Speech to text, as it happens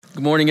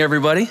Good morning,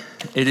 everybody.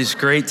 It is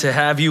great to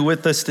have you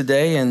with us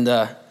today, and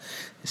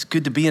it's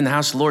good to be in the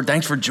house of the Lord.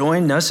 Thanks for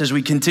joining us as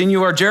we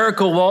continue our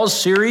Jericho Walls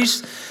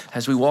series,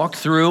 as we walk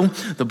through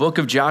the book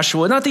of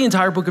Joshua. Not the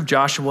entire book of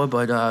Joshua,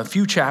 but a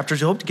few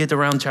chapters. We hope to get to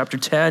around chapter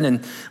 10,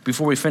 and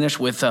before we finish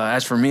with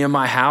As for Me and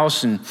My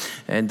House, and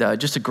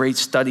just a great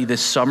study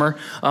this summer.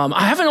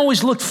 I haven't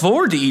always looked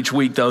forward to each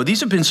week, though.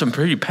 These have been some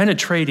pretty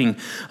penetrating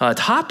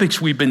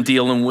topics we've been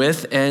dealing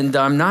with, and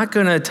I'm not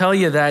going to tell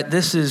you that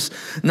this is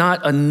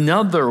not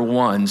another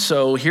one.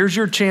 So here's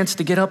your chance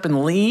to get up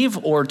and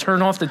leave or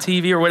turn off the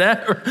TV or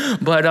whatever.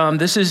 But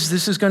this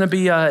is going to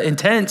be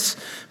intense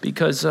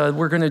because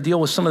we're going to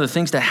deal with some of the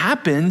things that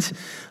happened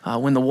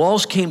when the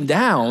walls came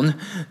down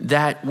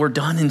that were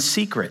done in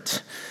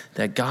secret,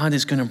 that God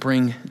is going to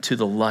bring to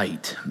the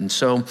light. And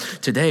so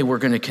today we're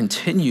going to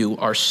continue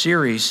our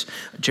series,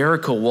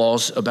 Jericho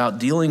Walls, about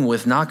dealing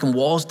with knocking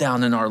walls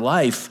down in our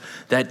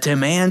life that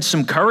demand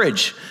some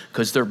courage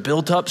because they're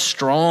built up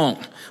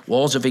strong.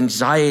 Walls of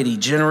anxiety,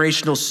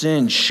 generational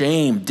sin,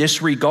 shame,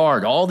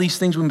 disregard, all these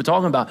things we've been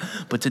talking about.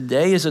 But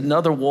today is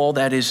another wall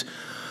that is,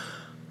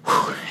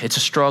 it's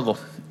a struggle.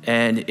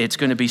 And it's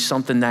going to be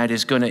something that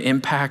is going to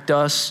impact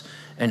us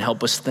and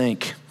help us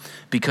think.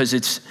 Because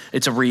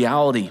it's a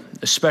reality,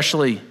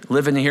 especially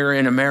living here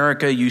in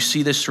America. You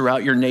see this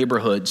throughout your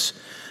neighborhoods.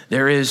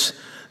 There is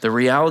the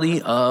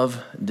reality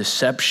of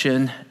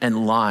deception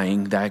and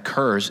lying that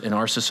occurs in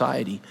our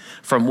society,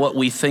 from what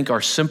we think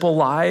are simple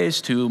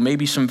lies to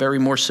maybe some very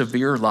more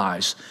severe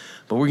lies.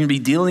 But we're going to be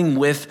dealing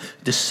with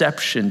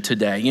deception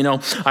today. You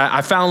know,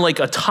 I found like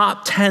a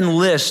top 10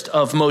 list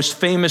of most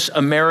famous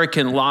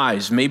American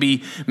lies.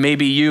 Maybe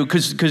you,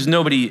 because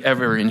nobody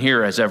ever in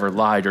here has ever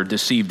lied or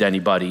deceived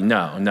anybody.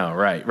 No,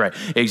 right,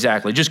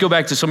 exactly. Just go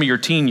back to some of your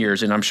teen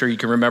years, and I'm sure you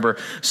can remember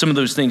some of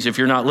those things if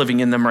you're not living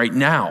in them right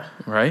now,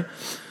 right?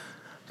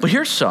 But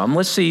here's some.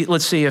 Let's see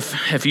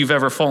if you've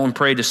ever fallen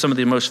prey to some of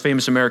the most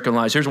famous American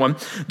lies. Here's one.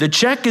 The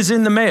check is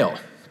in the mail.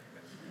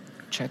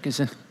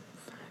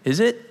 Is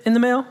it in the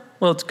mail?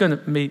 Well, it's going to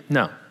be,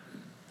 no.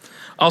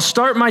 I'll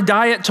start my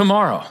diet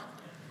tomorrow.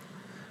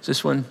 Does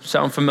this one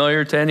sound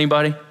familiar to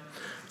anybody?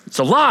 It's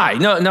a lie.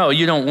 No,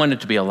 you don't want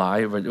it to be a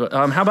lie.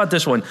 How about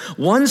this one?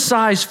 One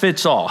size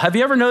fits all. Have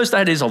you ever noticed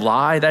that is a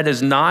lie? That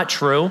is not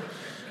true.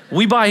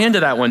 We buy into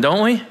that one,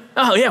 don't we?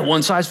 Oh yeah,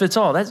 one size fits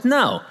all.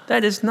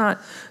 That is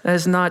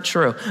not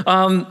true.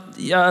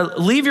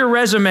 Leave your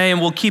resume and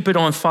we'll keep it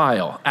on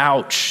file.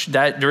 Ouch.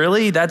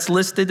 That's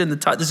listed in the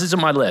top. This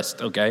isn't my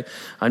list, okay?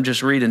 I'm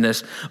just reading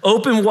this.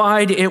 Open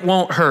wide, it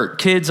won't hurt.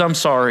 Kids, I'm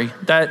sorry.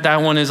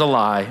 That one is a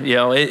lie. You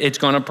know, it's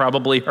going to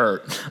probably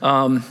hurt.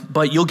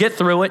 But you'll get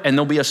through it and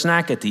there'll be a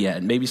snack at the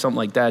end. Maybe something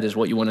like that is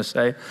what you want to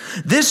say.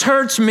 This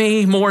hurts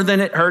me more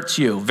than it hurts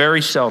you.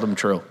 Very seldom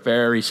true.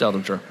 Very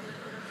seldom true.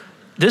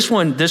 This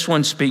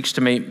one speaks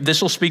to me. This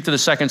will speak to the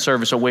second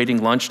service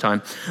awaiting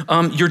lunchtime.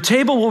 Your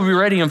table will be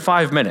ready in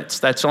 5 minutes.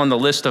 That's on the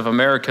list of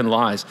American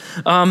lies.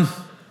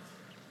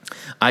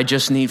 I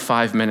just need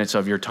 5 minutes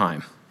of your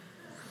time.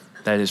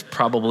 That is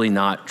probably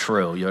not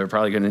true. You're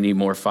probably going to need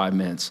more 5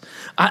 minutes.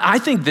 I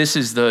think this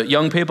is the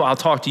young people. I'll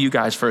talk to you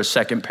guys for a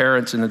second.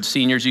 Parents and the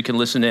seniors, you can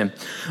listen in.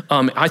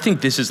 I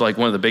think this is like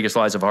one of the biggest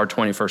lies of our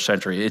 21st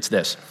century. It's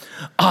this.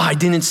 I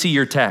didn't see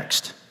your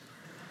text.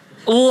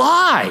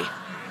 Lie.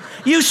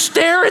 You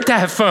stare at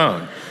that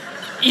phone.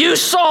 You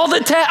saw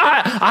the text.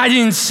 I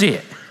didn't see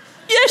it.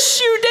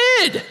 Yes, you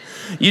did.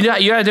 You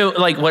got to do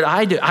like what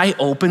I do. I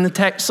open the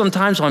text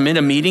sometimes when I'm in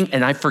a meeting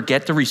and I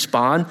forget to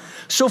respond.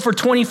 So for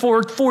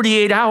 24,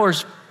 48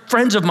 hours,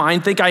 friends of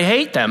mine think I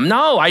hate them.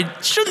 No, I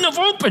shouldn't have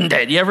opened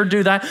it. You ever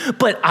do that?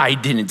 But I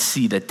didn't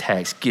see the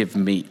text. Give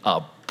me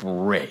a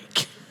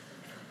break.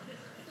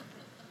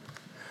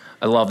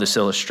 I love this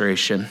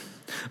illustration.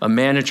 A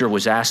manager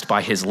was asked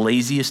by his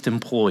laziest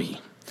employee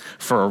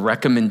for a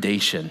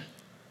recommendation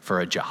for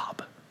a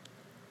job.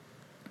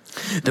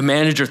 The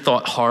manager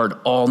thought hard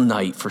all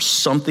night for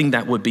something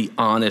that would be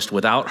honest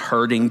without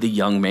hurting the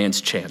young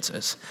man's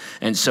chances.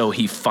 And so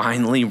he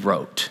finally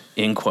wrote,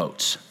 in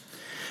quotes,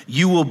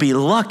 "You will be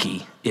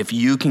lucky if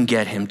you can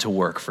get him to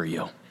work for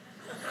you."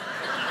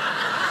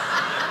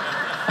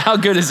 How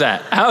good is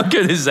that? How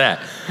good is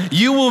that?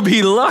 You will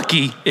be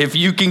lucky if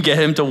you can get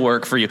him to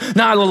work for you.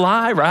 Not a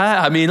lie,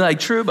 right? I mean, like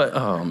true, but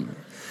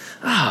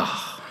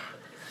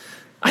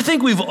I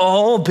think we've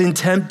all been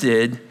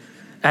tempted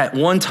at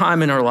one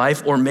time in our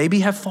life, or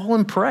maybe have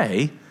fallen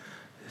prey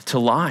to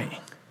lying.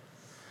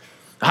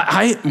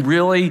 I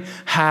really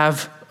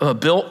have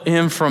built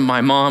in from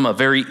my mom a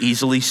very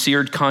easily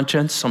seared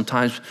conscience.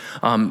 Sometimes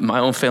my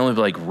own family would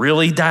be like,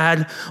 really,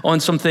 Dad,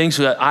 on some things.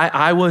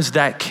 I was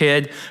that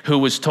kid who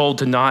was told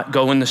to not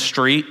go in the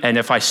street. And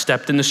if I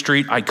stepped in the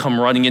street, I'd come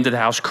running into the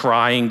house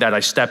crying that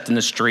I stepped in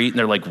the street. And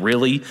they're like,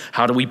 really?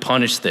 How do we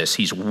punish this?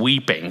 He's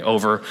weeping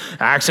over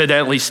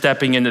accidentally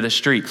stepping into the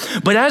street.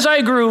 But as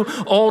I grew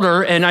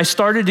older and I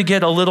started to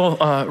get a little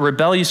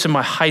rebellious in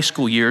my high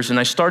school years, and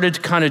I started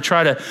to kind of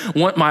try to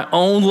want my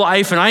own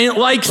life, and I didn't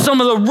like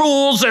some of the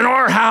rules rules in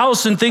our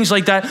house and things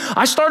like that,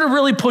 I started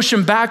really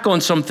pushing back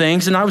on some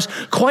things, and I was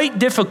quite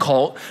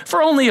difficult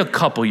for only a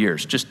couple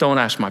years. Just don't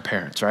ask my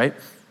parents, right?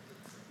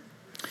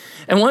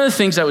 And one of the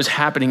things that was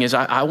happening is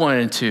I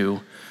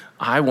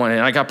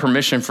got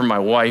permission from my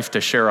wife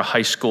to share a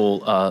high school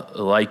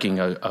liking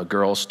a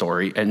girl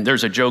story. And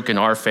there's a joke in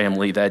our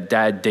family that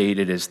dad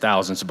dated his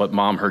thousands, but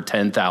mom her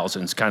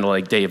 10,000s, kind of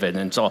like David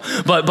and so.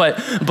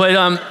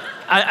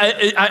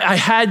 I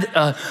had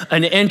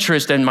an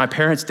interest, and my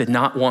parents did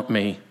not want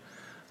me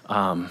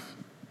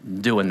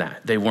doing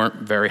that. They weren't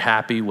very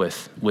happy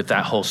with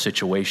that whole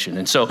situation.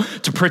 And so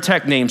to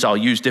protect names, I'll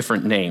use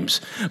different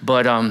names.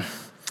 But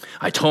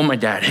I told my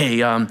dad,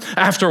 hey,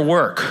 after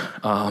work,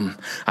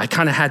 I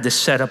kind of had this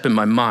set up in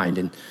my mind,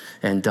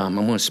 and I'm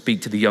going to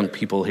speak to the young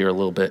people here a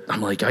little bit.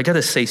 I'm like, I got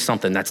to say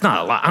something that's not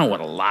a lie. I don't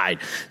want to lie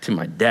to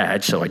my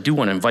dad, so I do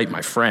want to invite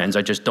my friends.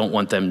 I just don't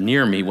want them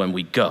near me when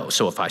we go.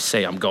 So if I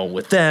say I'm going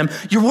with them,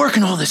 you're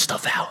working all this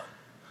stuff out.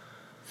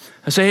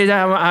 I say, hey,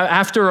 Dad,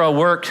 after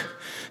work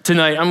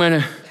tonight, I'm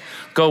going to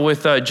go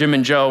with Jim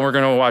and Joe. We're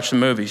going to watch the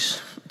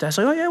movies. Dad's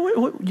like, oh, yeah,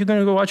 you're going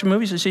to go watch the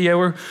movies? I say, yeah,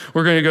 we're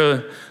going to go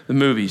to the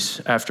movies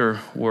after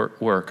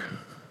work.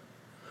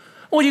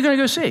 What are you going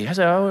to go see? I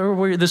said,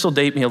 oh, this will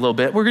date me a little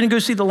bit. We're going to go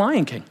see The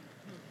Lion King.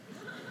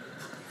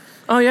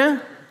 Oh, yeah?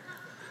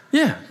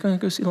 Yeah, going to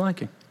go see The Lion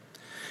King.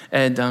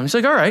 And he's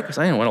like, all right, because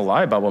I didn't want to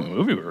lie about what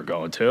movie we were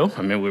going to.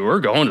 I mean, we were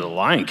going to The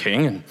Lion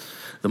King, and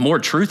the more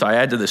truth I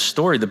add to this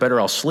story, the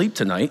better I'll sleep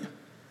tonight.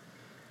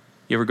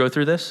 You ever go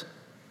through this?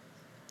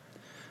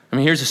 I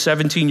mean, here's a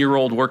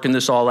 17-year-old working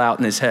this all out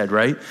in his head,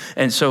 right?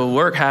 And so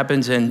work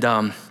happens, and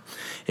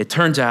it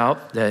turns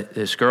out that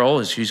this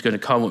girl, she's going to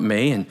come with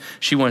me, and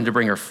she wanted to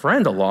bring her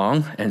friend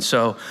along. And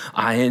so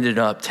I ended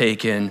up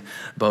taking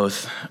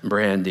both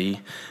Brandy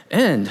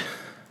and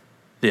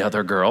the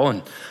other girl,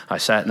 and I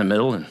sat in the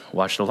middle and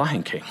watched The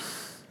Lion King.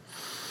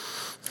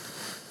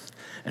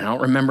 And I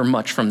don't remember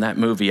much from that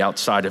movie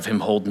outside of him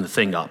holding the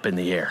thing up in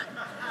the air.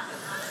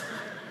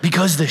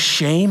 Because the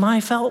shame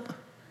I felt,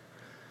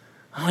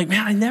 I'm like,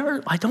 man, I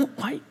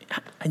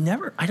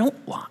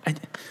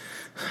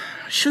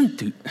shouldn't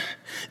do.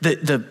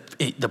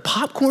 The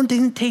popcorn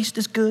didn't taste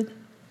as good.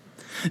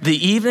 The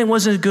evening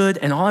wasn't as good,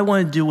 and all I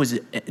wanted to do was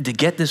to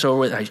get this over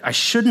with. I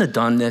shouldn't have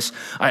done this.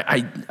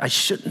 I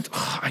shouldn't.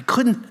 I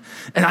couldn't.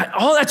 And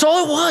that's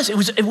all it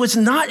was. It was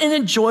not an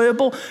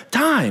enjoyable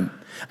time.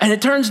 And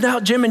it turns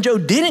out Jim and Joe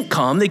didn't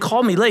come. They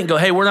called me late and go,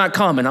 hey, we're not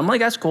coming. I'm like,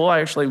 that's cool. I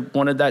actually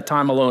wanted that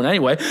time alone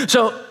anyway.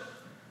 So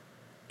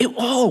it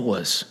all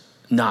was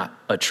not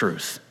a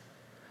truth.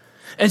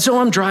 And so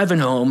I'm driving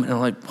home, and I'm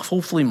like,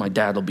 hopefully my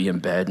dad will be in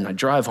bed. And I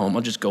drive home.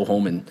 I'll just go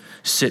home and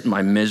sit in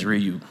my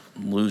misery, you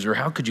loser.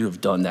 How could you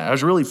have done that? I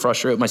was really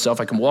frustrated with myself.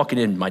 I come walking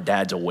in, my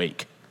dad's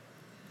awake.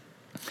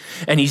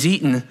 And he's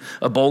eating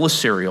a bowl of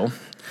cereal.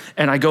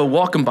 And I go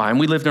walking by him.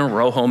 We lived in a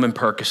row home in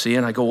Percy.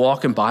 And I go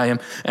walking by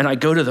him, and I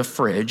go to the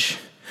fridge.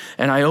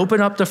 And I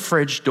open up the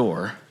fridge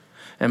door.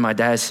 And my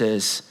dad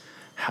says,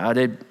 how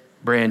did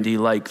Brandy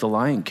like The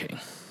Lion King?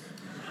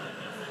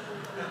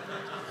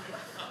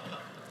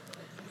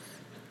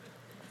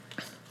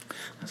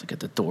 As I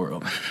get the door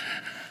open,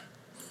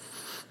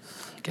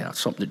 get out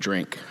something to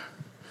drink.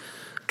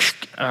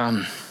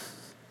 What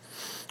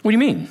do you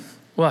mean?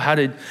 Well, how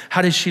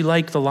did she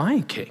like The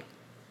Lion King?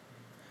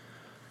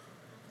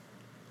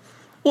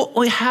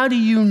 Well, how do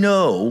you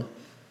know?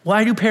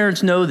 Why do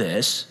parents know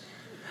this?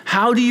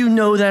 How do you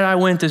know that I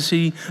went to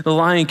see The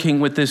Lion King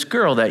with this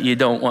girl that you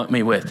don't want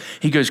me with?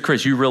 He goes,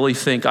 Chris, you really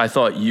think I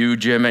thought you,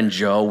 Jim, and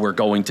Joe were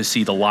going to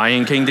see The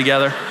Lion King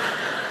together?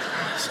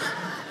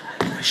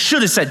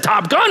 Should have said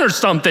Top Gun or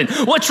something.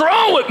 What's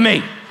wrong with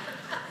me?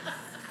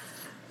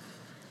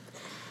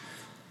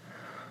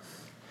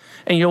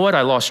 And you know what?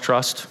 I lost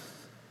trust.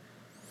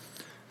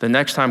 The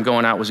next time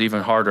going out was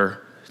even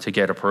harder to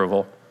get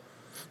approval.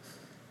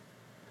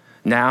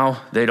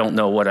 Now they don't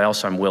know what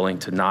else I'm willing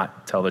to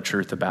not tell the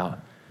truth about.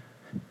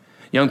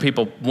 Young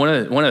people, one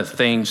of the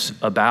things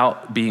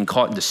about being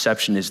caught in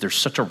deception is there's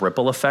such a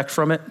ripple effect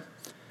from it.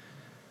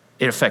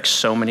 It affects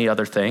so many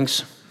other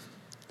things.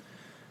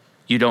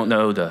 You don't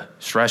know the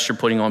stress you're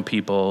putting on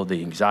people,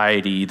 the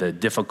anxiety, the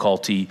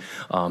difficulty,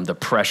 the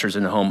pressures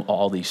in the home,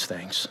 all these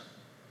things.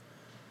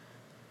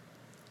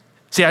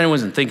 See, I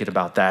wasn't thinking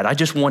about that. I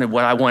just wanted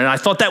what I wanted. I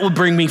thought that would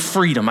bring me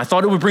freedom. I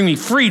thought it would bring me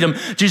freedom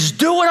to just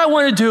do what I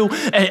want to do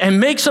and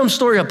make some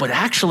story up. But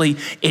actually,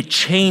 it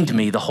chained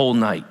me the whole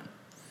night.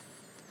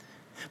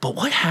 But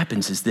what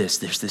happens is this.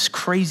 There's this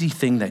crazy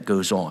thing that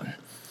goes on.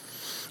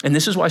 And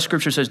this is why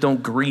Scripture says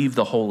don't grieve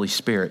the Holy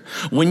Spirit.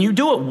 When you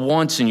do it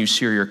once and you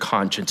sear your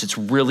conscience, it's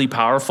really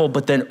powerful,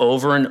 but then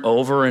over and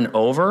over and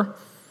over,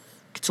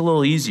 it gets a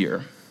little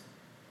easier.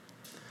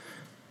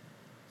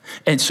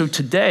 And so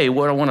today,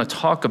 what I want to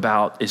talk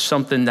about is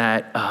something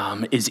that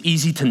is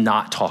easy to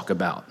not talk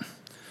about.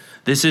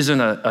 This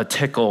isn't a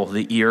tickle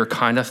the ear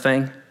kind of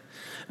thing.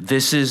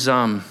 This is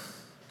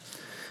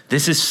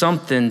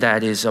something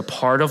that is a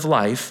part of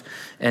life,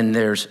 and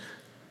there's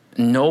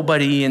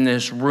nobody in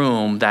this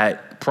room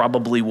that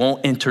probably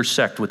won't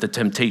intersect with the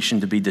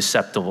temptation to be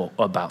deceptive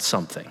about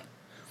something.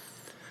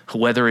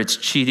 whether it's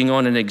cheating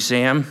on an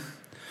exam,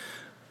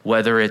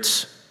 whether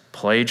it's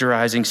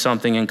plagiarizing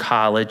something in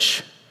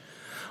college,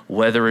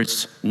 whether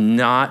it's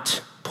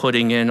not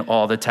putting in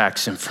all the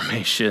tax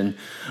information,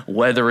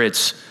 whether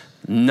it's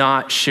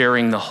not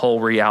sharing the whole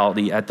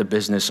reality at the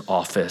business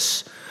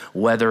office,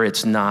 whether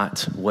it's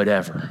not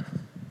whatever.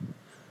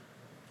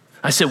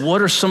 I said,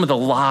 what are some of the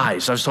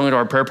lies? I was talking to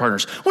our prayer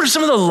partners. What are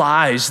some of the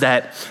lies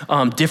that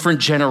different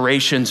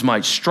generations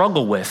might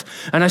struggle with?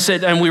 And I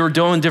said, and we were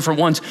doing different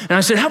ones. And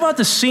I said, how about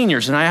the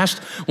seniors? And I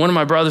asked one of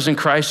my brothers in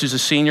Christ who's a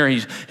senior.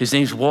 His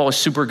name's Wall, a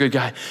super good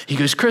guy. He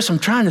goes, Chris, I'm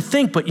trying to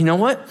think, but you know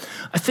what?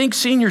 I think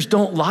seniors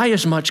don't lie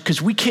as much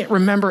because we can't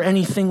remember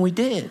anything we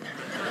did.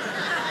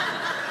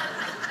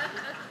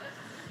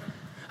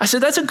 I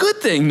said, that's a good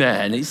thing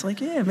then. He's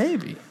like, yeah,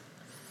 maybe.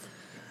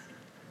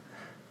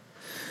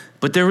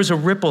 But there was a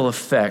ripple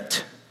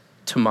effect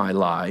to my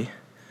lie,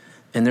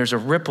 and there's a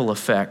ripple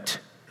effect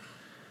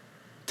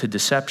to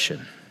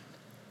deception.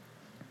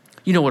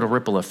 You know what a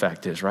ripple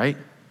effect is, right?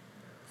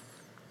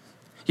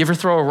 You ever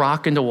throw a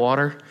rock into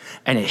water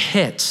and it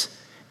hits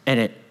and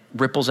it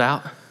ripples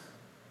out?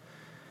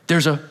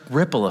 There's a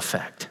ripple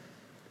effect.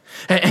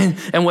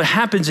 And what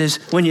happens is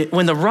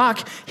when the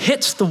rock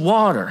hits the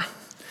water,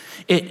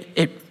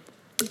 it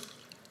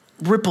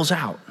ripples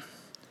out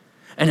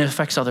and it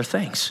affects other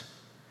things.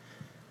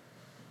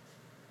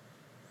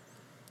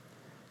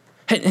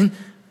 And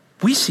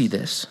we see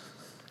this,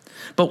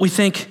 but we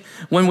think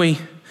when we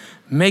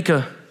make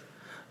a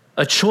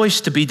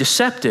choice to be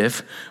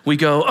deceptive, we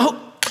go,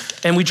 oh,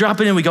 and we drop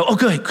it in, we go, oh,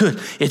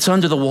 good, it's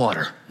under the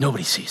water.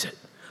 Nobody sees it.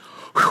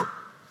 Whew.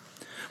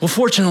 Well,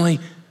 fortunately,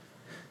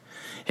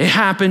 it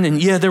happened,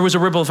 and yeah, there was a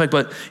ripple effect,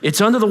 but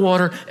it's under the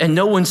water, and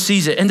no one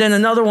sees it. And then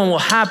another one will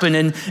happen,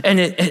 and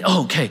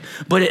okay,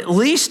 but at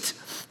least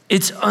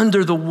it's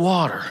under the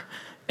water,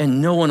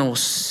 and no one will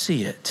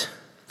see it.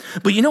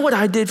 But you know what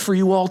I did for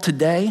you all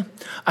today?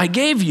 I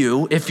gave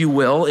you, if you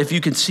will, if you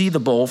can see the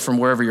bowl from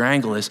wherever your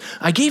angle is,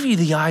 I gave you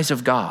the eyes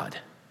of God.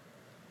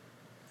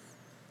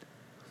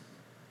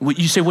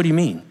 You say, what do you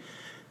mean?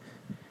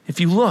 If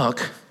you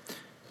look,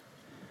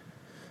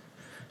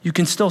 you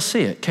can still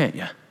see it, can't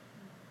you?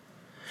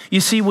 You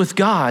see, with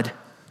God,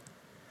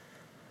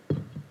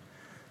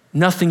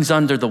 nothing's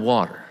under the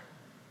water.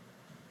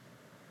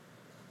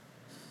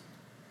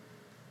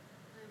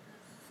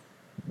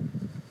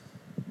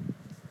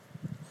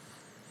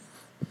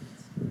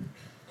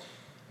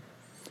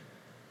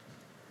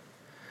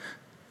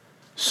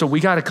 So we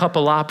got a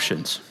couple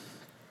options.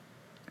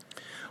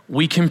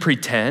 We can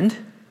pretend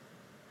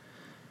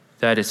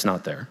that it's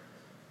not there,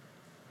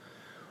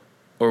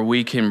 or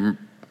we can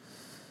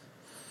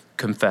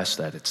confess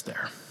that it's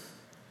there.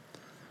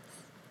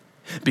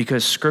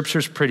 Because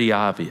Scripture's pretty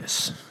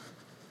obvious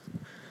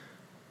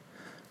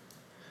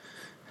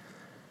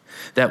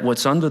that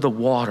what's under the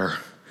water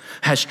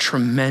has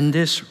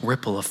tremendous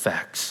ripple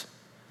effects.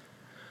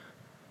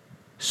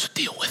 So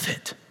deal with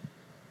it.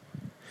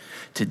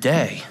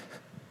 Today,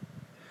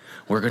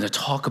 we're going to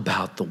talk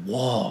about the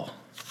wall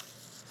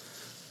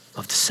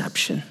of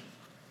deception.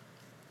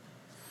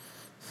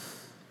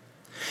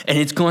 And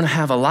it's going to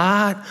have a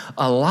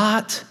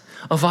lot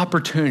of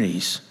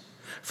opportunities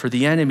for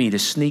the enemy to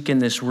sneak in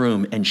this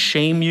room and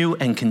shame you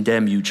and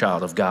condemn you,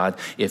 child of God.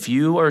 If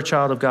you are a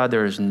child of God,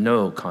 there is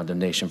no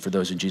condemnation for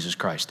those in Jesus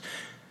Christ.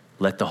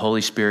 Let the Holy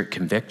Spirit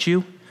convict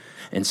you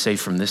and say,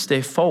 from this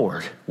day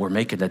forward, we're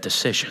making a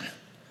decision.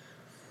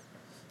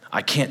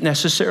 I can't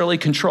necessarily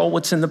control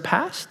what's in the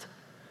past.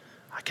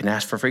 I can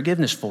ask for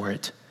forgiveness for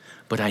it,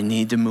 but I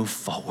need to move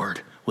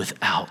forward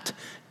without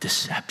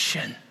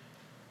deception.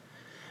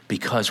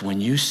 Because when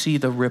you see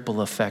the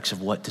ripple effects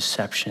of what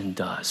deception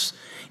does,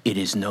 it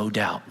is no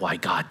doubt why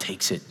God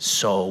takes it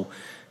so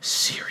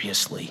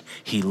seriously.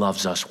 He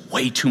loves us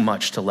way too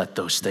much to let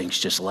those things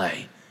just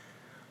lay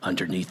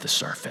underneath the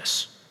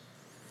surface.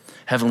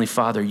 Heavenly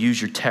Father, use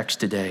your text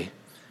today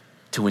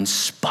to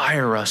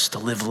inspire us to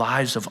live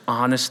lives of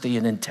honesty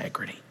and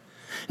integrity.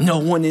 No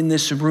one in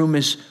this room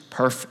is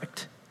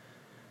perfect.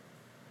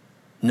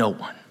 No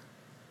one.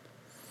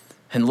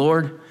 And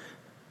Lord,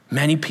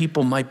 many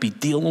people might be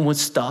dealing with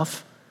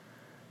stuff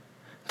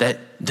that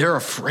they're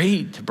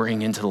afraid to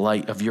bring into the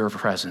light of your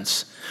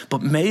presence.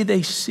 But may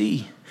they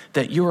see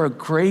that you're a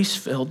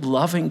grace-filled,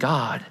 loving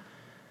God.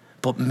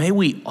 But may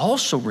we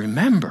also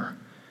remember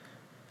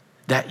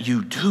that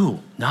you do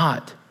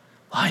not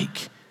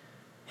like,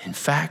 in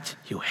fact,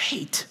 you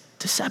hate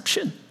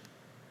deception.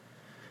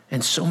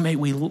 And so may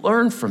we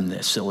learn from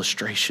this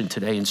illustration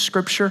today in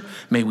Scripture.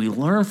 May we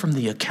learn from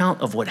the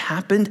account of what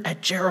happened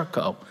at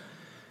Jericho.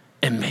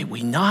 And may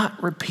we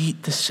not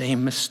repeat the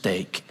same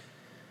mistake.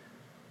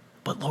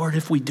 But Lord,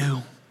 if we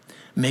do,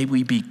 may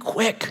we be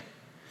quick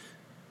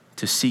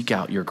to seek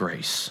out your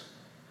grace.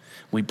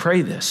 We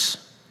pray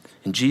this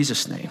in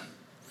Jesus' name.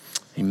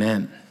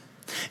 Amen.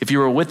 If you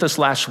were with us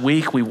last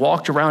week, we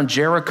walked around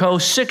Jericho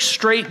 6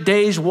 straight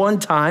days, one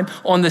time.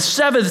 On the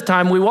 7th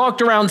time, we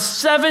walked around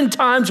 7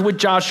 times with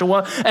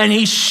Joshua, and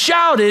he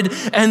shouted,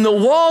 and the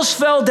walls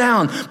fell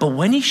down. But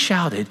when he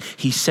shouted,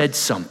 he said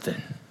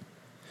something.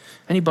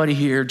 Anybody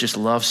here just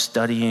love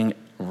studying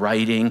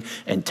writing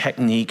and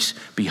techniques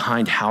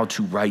behind how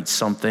to write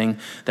something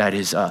that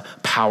is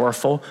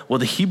powerful? Well,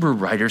 the Hebrew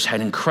writers had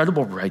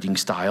incredible writing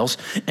styles,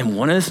 and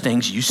one of the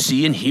things you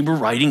see in Hebrew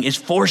writing is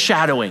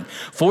foreshadowing,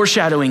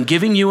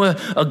 giving you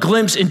a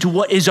glimpse into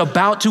what is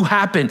about to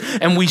happen.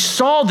 And we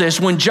saw this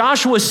when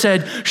Joshua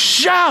said,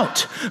 "Shout,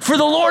 for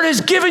the Lord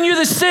has given you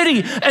the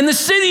city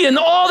and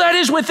all that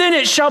is within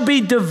it shall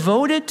be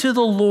devoted to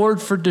the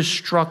Lord for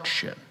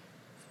destruction."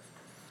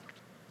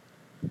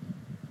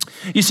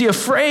 You see, a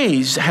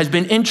phrase has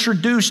been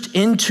introduced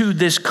into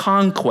this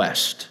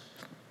conquest.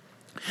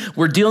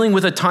 We're dealing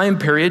with a time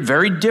period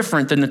very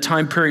different than the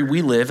time period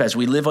we live as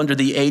we live under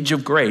the age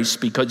of grace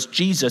because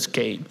Jesus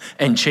came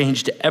and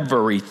changed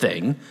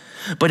everything.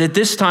 But at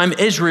this time,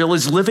 Israel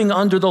is living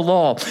under the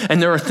law, and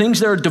there are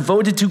things that are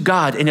devoted to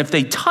God, and if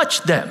they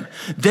touch them,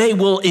 they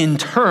will in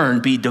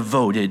turn be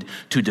devoted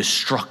to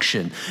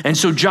destruction. And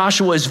so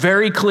Joshua is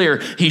very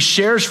clear. He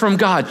shares from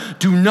God,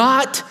 do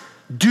not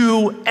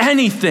do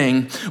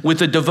anything with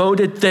the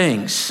devoted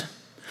things.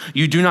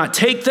 You do not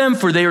take them,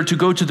 for they are to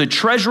go to the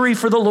treasury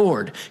for the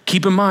Lord.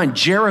 Keep in mind,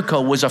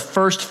 Jericho was a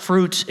first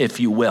fruits, if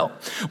you will.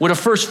 What a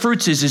first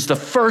fruits is the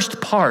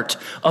first part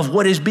of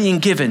what is being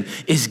given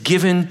is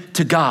given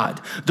to God.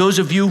 Those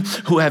of you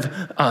who have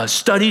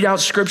studied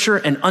out scripture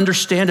and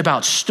understand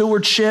about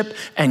stewardship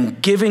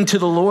and giving to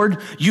the Lord,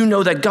 you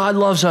know that God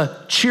loves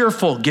a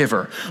cheerful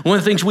giver. One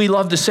of the things we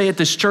love to say at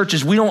this church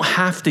is we don't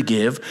have to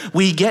give,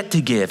 we get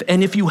to give.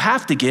 And if you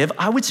have to give,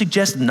 I would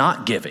suggest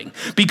not giving,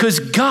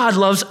 because God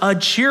loves a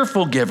cheerful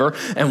giver,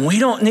 and we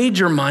don't need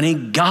your money.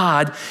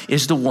 God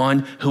is the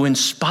one who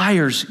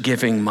inspires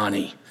giving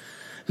money.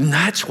 And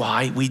that's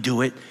why we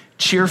do it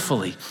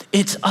cheerfully.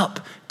 It's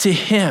up to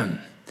him.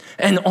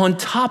 And on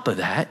top of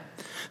that,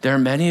 there are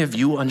many of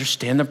you who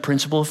understand the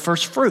principle of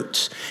first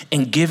fruits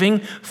and giving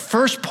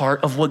first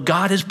part of what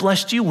God has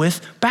blessed you with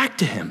back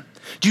to him.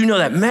 Do you know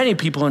that many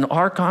people in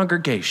our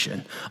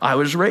congregation, I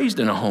was raised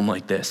in a home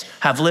like this,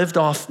 have lived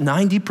off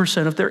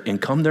 90% of their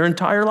income their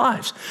entire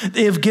lives.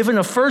 They have given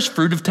a first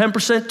fruit of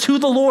 10% to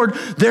the Lord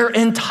their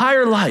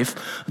entire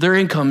life, their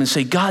income, and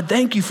say, God,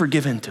 thank you for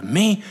giving to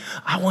me.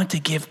 I want to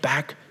give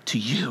back to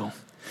you.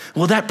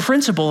 Well, that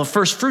principle of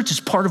first fruits is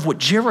part of what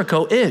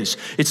Jericho is.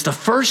 It's the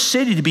first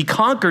city to be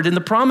conquered in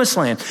the promised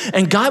land.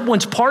 And God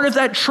wants part of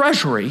that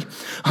treasury,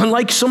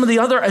 unlike some of the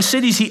other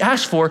cities he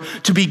asked for,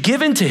 to be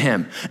given to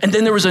him. And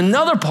then there was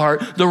another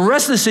part, the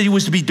rest of the city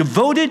was to be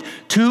devoted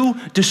to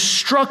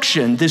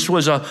destruction. This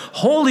was a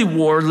holy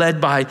war led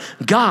by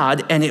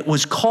God, and it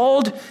was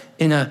called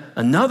in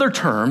another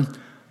term,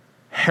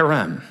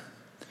 herem,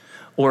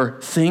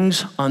 or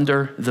things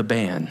under the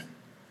ban.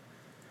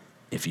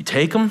 If you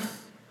take them,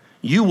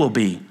 you will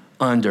be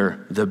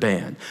under the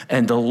ban,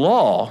 and the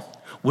law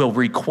will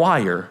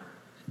require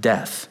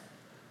death.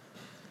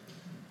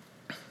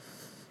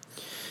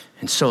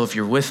 And so if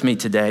you're with me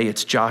today,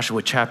 it's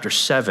Joshua chapter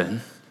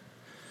 7,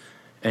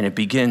 and it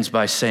begins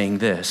by saying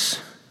this,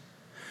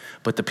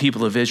 but the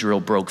people of Israel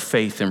broke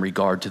faith in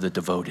regard to the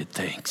devoted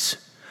things.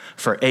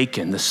 For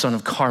Achan, the son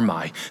of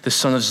Carmi, the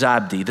son of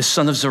Zabdi, the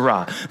son of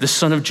Zerah, the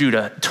son of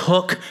Judah,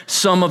 took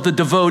some of the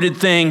devoted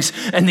things,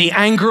 and the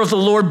anger of the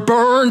Lord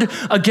burned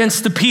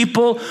against the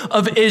people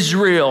of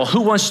Israel.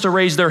 Who wants to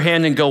raise their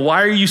hand and go,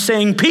 why are you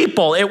saying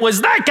people? It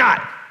was that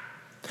guy.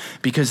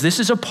 Because this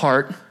is a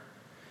part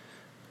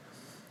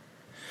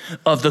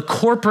of the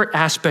corporate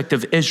aspect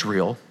of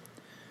Israel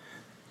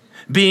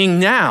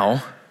being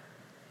now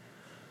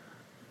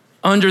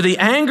under the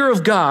anger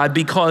of God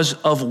because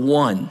of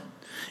one.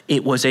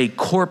 It was a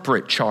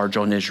corporate charge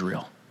on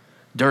Israel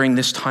during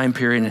this time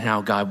period and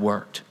how God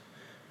worked.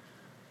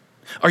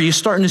 Are you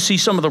starting to see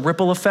some of the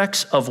ripple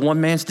effects of one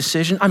man's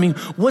decision? I mean,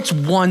 what's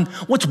one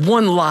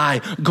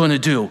lie going to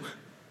do?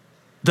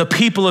 The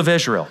people of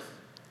Israel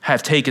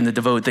have taken the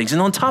devoted things.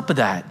 And on top of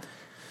that,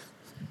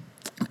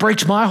 it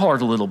breaks my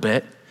heart a little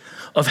bit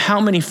of how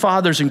many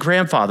fathers and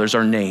grandfathers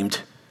are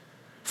named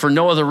for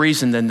no other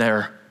reason than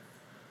they're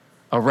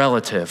a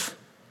relative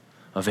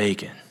of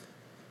Achan.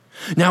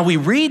 Now we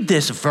read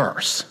this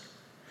verse,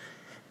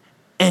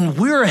 and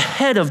we're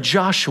ahead of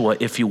Joshua,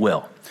 if you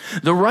will.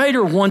 The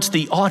writer wants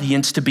the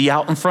audience to be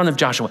out in front of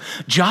Joshua.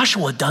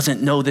 Joshua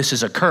doesn't know this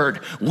has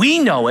occurred. We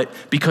know it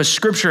because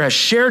scripture has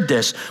shared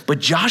this, but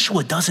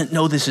Joshua doesn't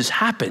know this has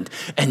happened.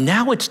 And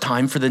now it's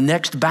time for the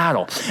next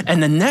battle.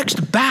 And the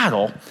next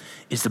battle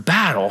is the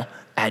battle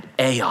at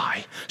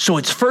Ai. So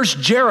it's first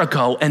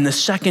Jericho and the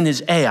second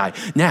is Ai.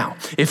 Now,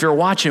 if you're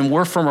watching,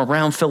 we're from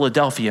around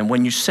Philadelphia, and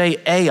when you say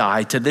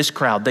Ai to this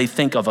crowd, they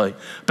think of a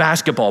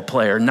basketball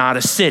player, not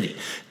a city.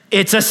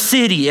 It's a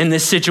city in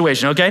this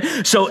situation,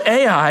 okay? So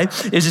Ai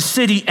is a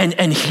city,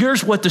 and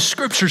here's what the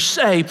scriptures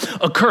say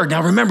occurred.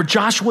 Now remember,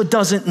 Joshua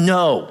doesn't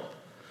know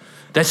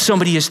that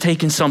somebody has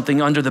taken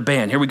something under the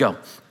ban. Here we go.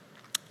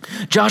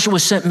 Joshua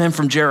sent men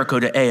from Jericho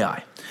to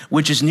Ai,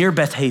 which is near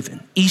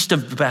Beth-Haven, east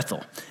of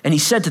Bethel. And he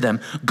said to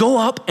them, go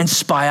up and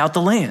spy out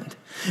the land.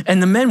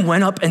 And the men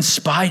went up and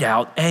spied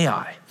out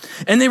Ai.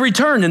 And they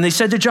returned and they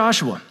said to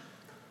Joshua,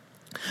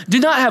 Do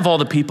not have all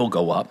the people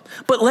go up,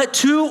 but let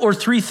 2,000 or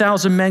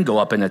 3,000 men go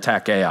up and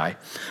attack Ai.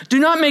 Do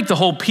not make the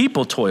whole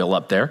people toil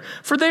up there,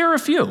 for they are a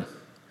few.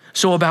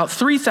 So about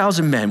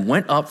 3,000 men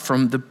went up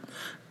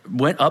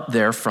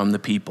there from the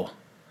people.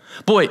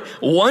 Boy,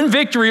 one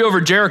victory over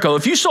Jericho.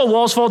 If you saw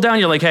walls fall down,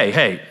 you're like,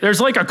 hey,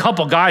 there's like a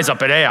couple guys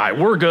up at Ai.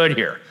 We're good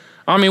here.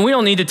 I mean, we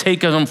don't need to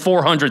take them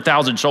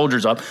 400,000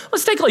 soldiers up.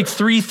 Let's take like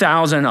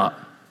 3,000 up.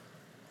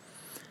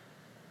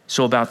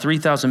 So about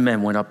 3,000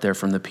 men went up there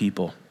from the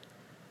people,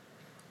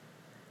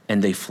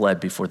 and they fled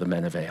before the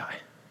men of Ai.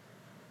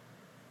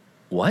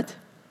 What?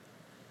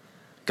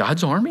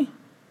 God's army?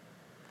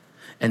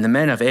 And the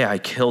men of Ai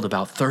killed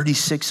about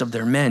 36 of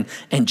their men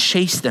and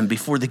chased them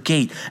before the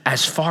gate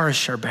as far as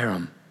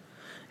Sherbarim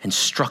and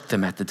struck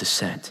them at the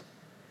descent.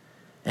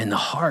 And the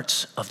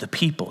hearts of the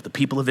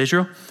people of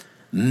Israel,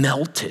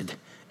 melted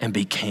and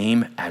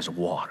became as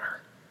water.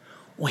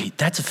 Wait,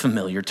 that's a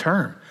familiar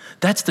term.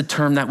 That's the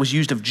term that was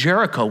used of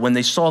Jericho when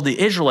they saw the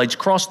Israelites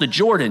cross the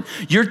Jordan.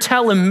 You're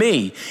telling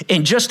me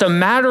in just a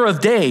matter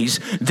of days,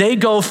 they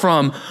go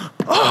from,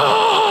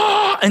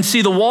 and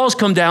see the walls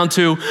come down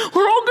to,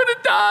 we're all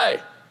gonna die.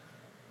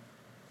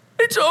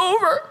 It's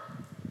over.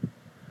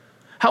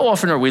 How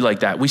often are we like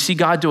that? We see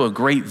God do a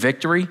great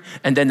victory,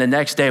 and then the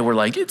next day we're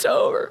like, it's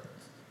over.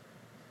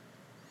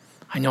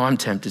 I know I'm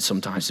tempted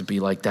sometimes to be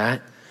like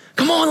that.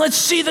 Come on, let's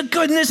see the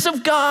goodness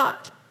of God.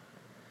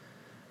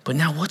 But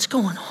now what's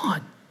going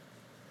on?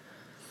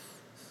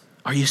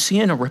 Are you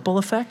seeing a ripple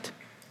effect?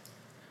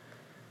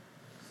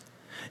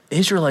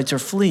 Israelites are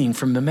fleeing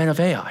from the men of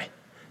Ai.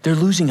 They're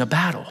losing a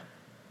battle.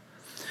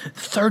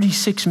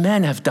 36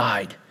 men have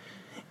died.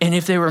 And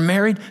if they were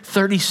married,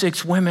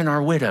 36 women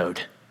are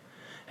widowed.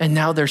 And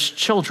now there's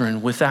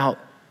children without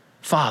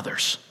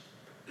fathers.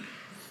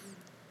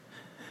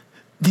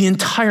 The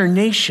entire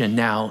nation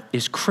now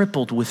is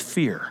crippled with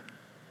fear.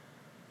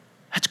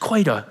 That's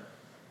quite a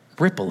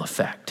ripple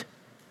effect.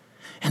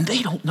 And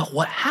they don't know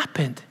what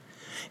happened.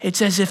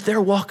 It's as if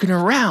they're walking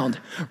around,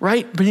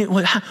 right? But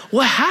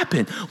what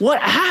happened? What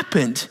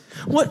happened?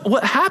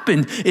 What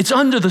happened? It's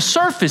under the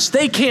surface.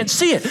 They can't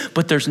see it.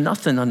 But there's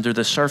nothing under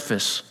the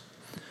surface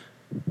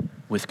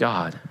with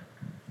God.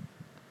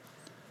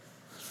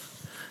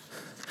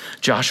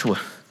 Joshua,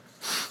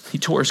 he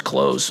tore his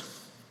clothes.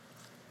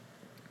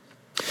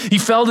 He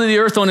fell to the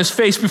earth on his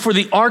face before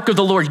the ark of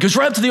the Lord. He goes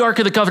right up to the ark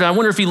of the covenant. I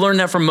wonder if he learned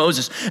that from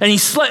Moses. And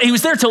he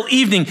was there till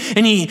evening,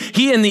 and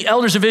he and the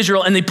elders of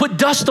Israel, and they put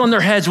dust on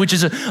their heads, which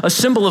is a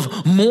symbol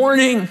of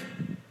mourning.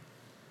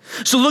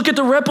 So look at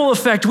the ripple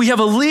effect. We have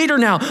a leader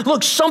now.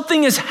 Look,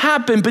 something has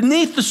happened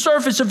beneath the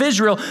surface of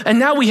Israel, and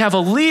now we have a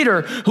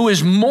leader who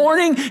is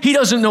mourning. He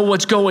doesn't know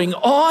what's going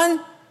on.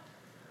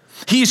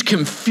 He's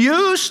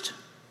confused.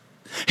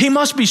 He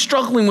must be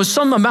struggling with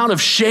some amount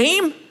of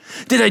shame.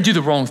 Did I do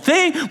the wrong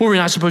thing? Were we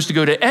not supposed to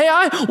go to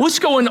Ai? What's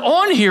going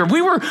on here?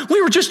 We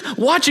were just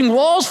watching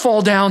walls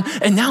fall down,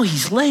 and now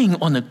he's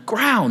laying on the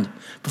ground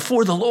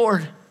before the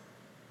Lord.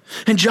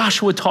 And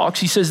Joshua talks.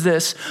 He says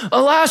this,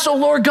 "Alas, O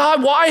Lord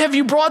God, why have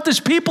you brought this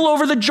people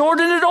over the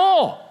Jordan at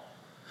all?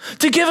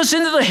 To give us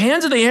into the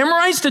hands of the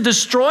Amorites to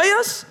destroy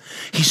us?"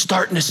 He's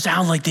starting to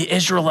sound like the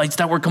Israelites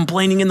that were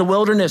complaining in the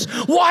wilderness.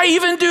 Why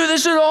even do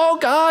this at all,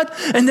 God?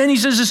 And then he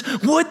says this,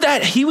 would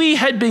that we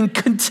had been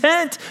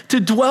content to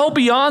dwell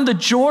beyond the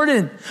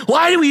Jordan.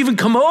 Why do we even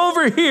come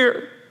over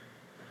here?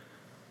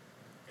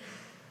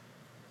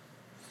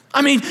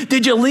 I mean,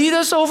 did you lead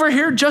us over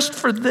here just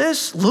for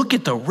this? Look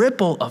at the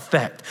ripple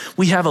effect.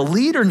 We have a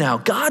leader now,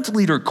 God's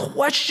leader,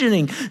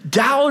 questioning,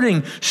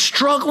 doubting,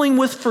 struggling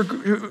with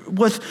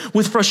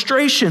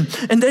frustration.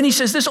 And then he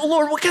says this, "Oh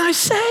Lord, what can I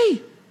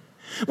say?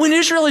 When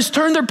Israel has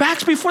turned their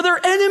backs before their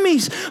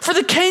enemies, for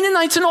the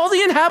Canaanites and all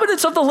the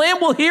inhabitants of the land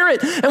will hear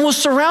it and will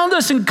surround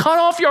us and cut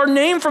off your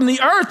name from the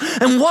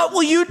earth. And what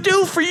will you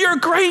do for your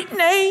great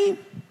name?"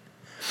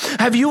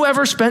 Have you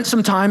ever spent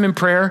some time in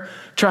prayer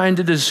trying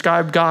to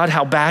describe God,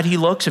 how bad he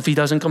looks if he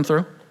doesn't come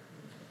through?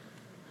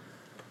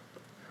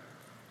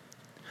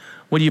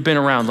 What have you been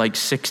around, like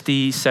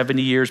 60,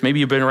 70 years? Maybe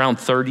you've been around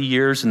 30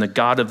 years and the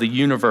God of the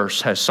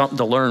universe has something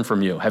to learn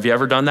from you. Have you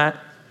ever done that?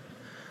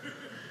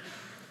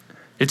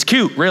 It's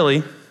cute,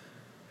 really,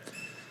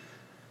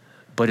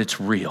 but it's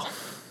real.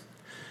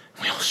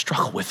 We all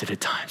struggle with it at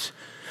times.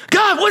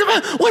 God, what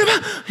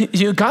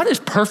about? God is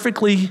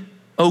perfectly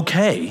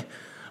okay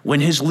when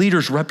his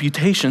leaders'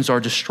 reputations are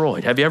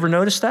destroyed. Have you ever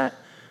noticed that?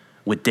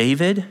 With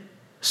David,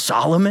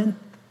 Solomon,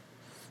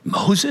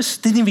 Moses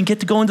didn't even get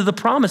to go into the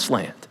promised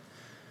land.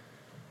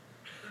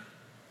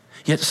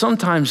 Yet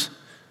sometimes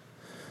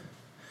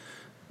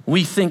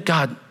we think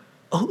God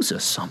owes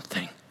us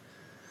something.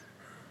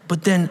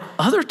 But then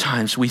other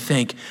times we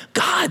think,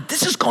 God,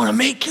 this is going to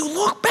make you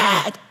look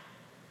bad.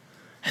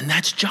 And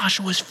that's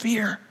Joshua's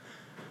fear.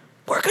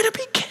 We're going to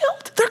be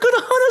killed. They're going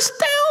to hunt us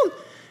down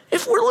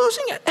if we're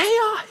losing at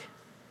Ai.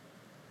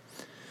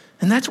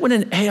 And that's what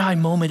an Ai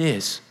moment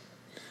is.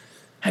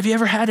 Have you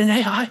ever had an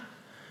Ai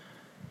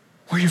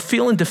where you're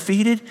feeling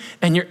defeated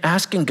and you're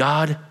asking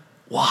God,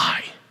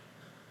 why?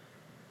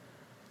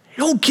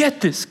 You don't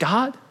get this,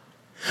 God.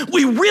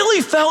 We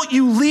really felt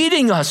you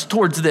leading us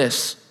towards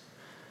this.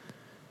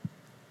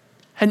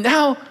 And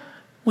now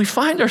we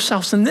find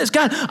ourselves in this.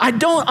 God, I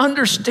don't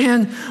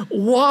understand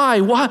why.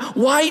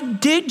 Why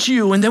did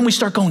you? And then we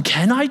start going,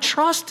 can I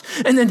trust?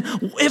 And then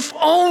if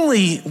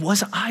only,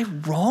 was I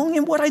wrong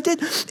in what I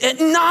did?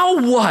 And now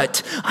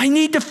what? I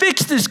need to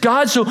fix this,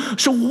 God. So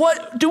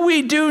what do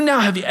we do now?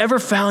 Have you ever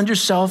found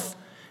yourself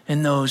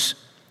in those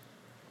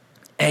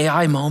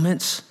AI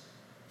moments?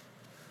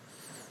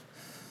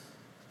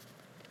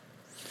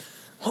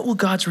 What will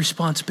God's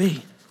response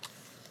be?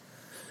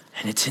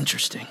 And it's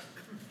interesting.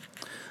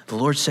 The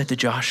Lord said to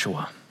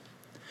Joshua,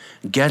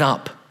 get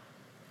up.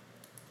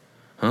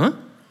 Huh?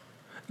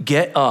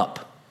 Get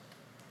up.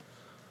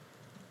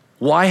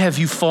 Why have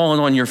you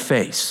fallen on your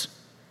face?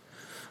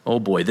 Oh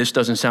boy, this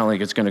doesn't sound like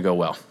it's going to go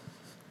well.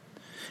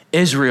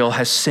 Israel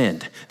has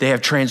sinned. They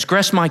have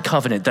transgressed my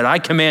covenant that I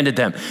commanded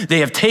them. They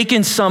have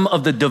taken some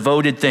of the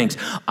devoted things.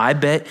 I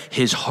bet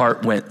his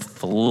heart went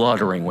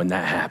fluttering when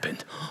that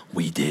happened.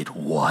 We did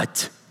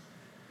what?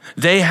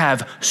 They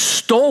have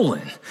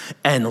stolen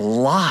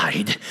and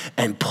lied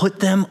and put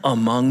them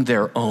among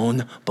their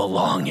own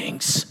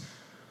belongings.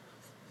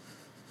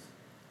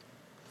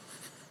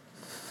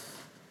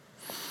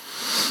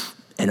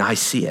 And I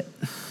see it.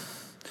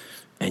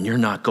 And you're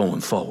not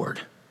going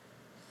forward.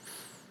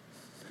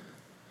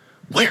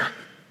 Where?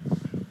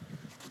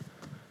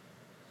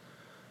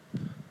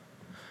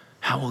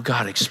 How will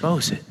God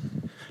expose it?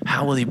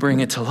 How will he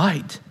bring it to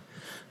light?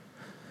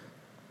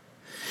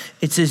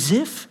 It's as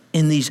if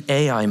in these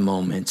AI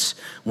moments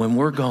when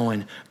we're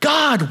going,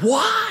 God,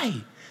 why?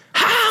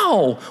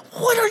 How?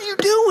 What are you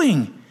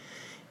doing?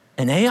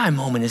 An AI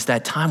moment is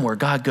that time where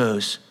God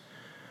goes,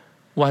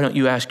 why don't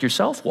you ask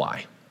yourself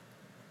why?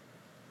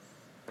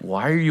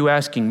 Why are you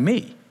asking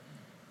me?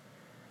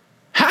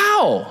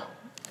 How?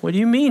 What do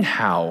you mean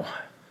how?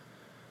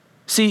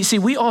 See,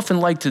 we often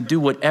like to do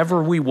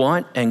whatever we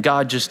want and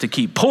God just to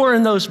keep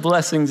pouring those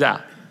blessings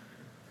out.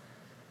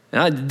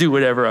 And I do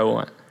whatever I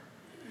want.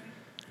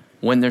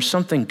 When there's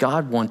something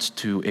God wants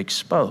to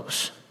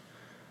expose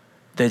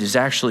that is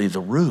actually the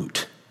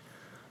root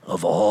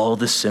of all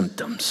the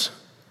symptoms.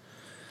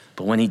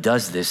 But when he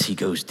does this, he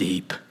goes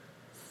deep.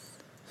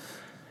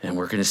 And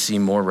we're going to see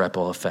more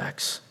ripple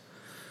effects.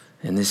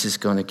 And this is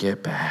going to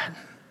get bad.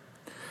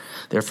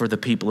 Therefore, the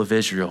people of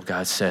Israel,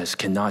 God says,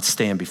 cannot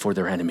stand before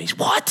their enemies.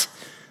 What?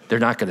 They're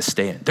not going to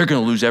stand. They're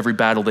going to lose every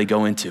battle they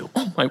go into.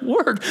 Oh, my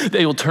word.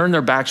 They will turn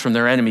their backs from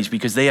their enemies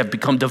because they have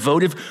become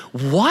devoted.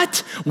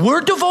 What?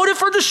 We're devoted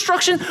for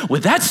destruction?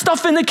 With that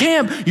stuff in the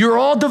camp, you're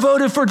all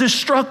devoted for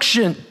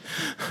destruction.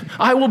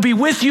 I will be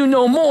with you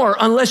no more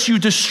unless you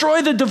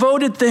destroy the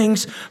devoted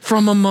things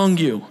from among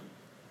you.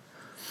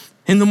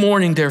 In the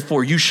morning,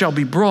 therefore, you shall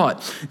be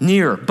brought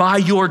near by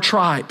your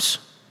tribes.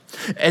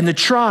 And the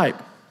tribe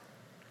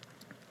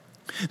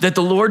that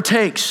the Lord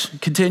takes,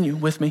 continue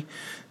with me,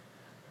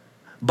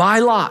 by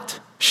lot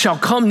shall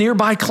come near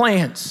by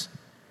clans.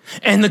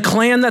 And the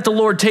clan that the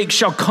Lord takes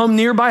shall come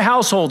near by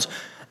households.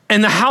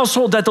 And the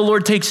household that the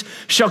Lord takes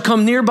shall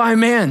come near by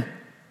man.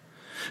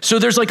 So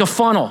there's like a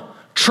funnel.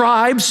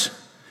 Tribes,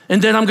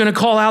 and then I'm going to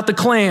call out the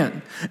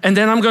clan. And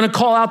then I'm going to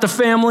call out the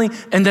family.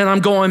 And then I'm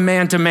going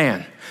man to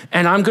man.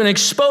 And I'm going to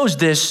expose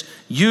this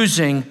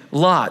using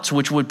lots,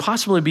 which would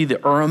possibly be the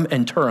Urim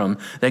and Thummim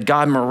that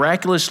God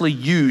miraculously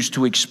used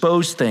to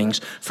expose things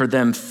for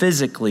them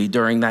physically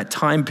during that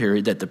time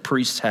period that the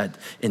priests had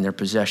in their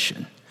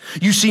possession.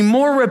 You see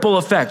more ripple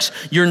effects.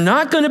 You're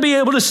not going to be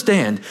able to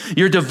stand.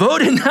 You're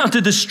devoted now to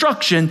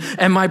destruction,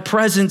 and my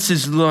presence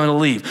is going to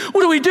leave.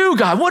 What do we do,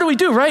 God? What do we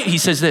do, right? He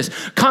says this,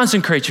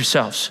 consecrate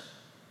yourselves.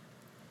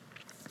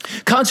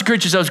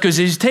 Consecrate yourselves because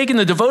he's taking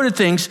the devoted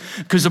things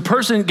because the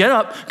person, get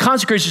up,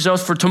 consecrate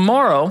yourselves for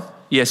tomorrow.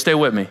 Yeah, stay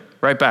with me.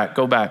 Right back,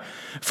 go back.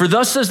 For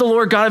thus says the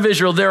Lord God of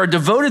Israel, there are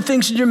devoted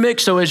things in your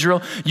midst, O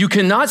Israel. You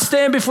cannot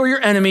stand before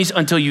your enemies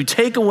until you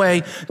take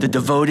away the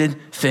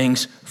devoted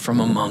things from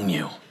among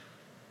you.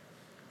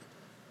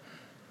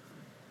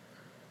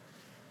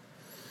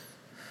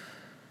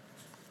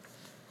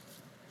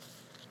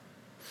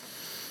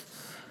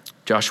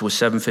 Joshua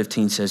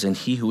 7:15 says, and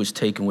he who is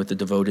taken with the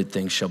devoted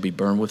things shall be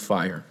burned with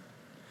fire.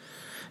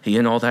 He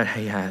and all that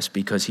he has,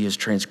 because he has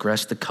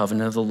transgressed the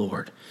covenant of the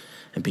Lord,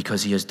 and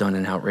because he has done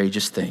an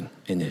outrageous thing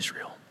in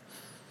Israel.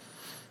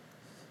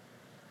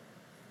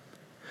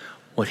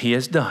 What he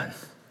has done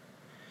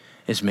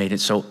is made it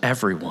so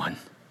everyone,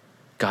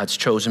 God's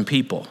chosen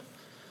people,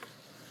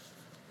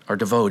 are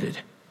devoted.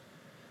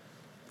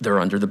 They're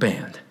under the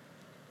ban.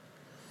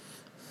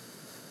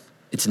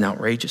 It's an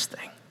outrageous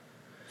thing.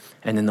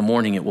 And in the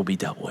morning it will be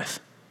dealt with.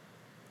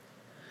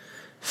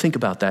 Think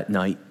about that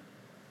night.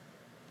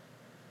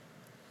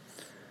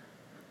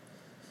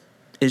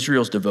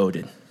 Israel's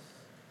devoted.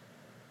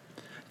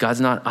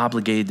 God's not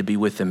obligated to be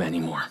with them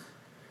anymore.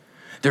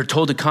 They're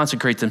told to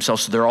consecrate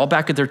themselves, so they're all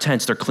back at their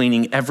tents. They're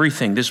cleaning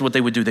everything. This is what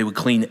they would do. They would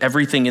clean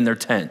everything in their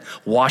tent,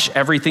 wash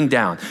everything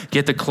down,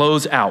 get the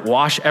clothes out,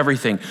 wash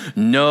everything.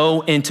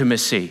 No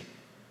intimacy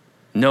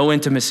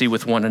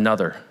with one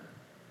another.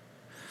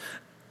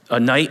 a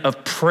night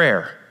of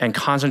prayer and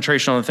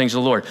concentration on the things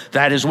of the Lord.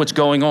 That is what's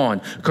going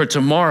on. Because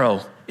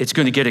tomorrow, it's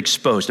going to get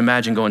exposed.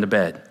 Imagine going to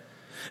bed.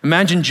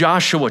 Imagine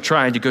Joshua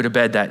trying to go to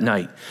bed that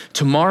night.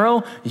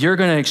 Tomorrow, you're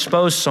going to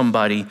expose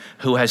somebody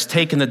who has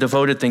taken the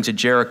devoted things of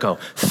Jericho.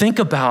 Think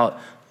about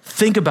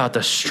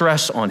the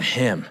stress on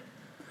him.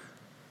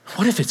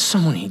 What if it's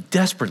someone he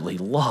desperately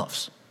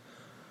loves?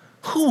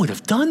 Who would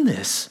have done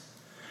this?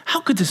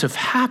 How could this have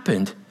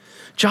happened?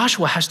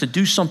 Joshua has to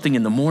do something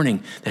in the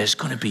morning that is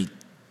going to be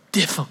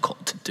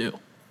difficult to do.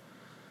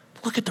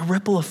 Look at the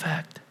ripple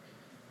effect.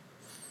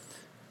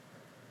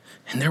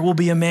 And there will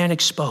be a man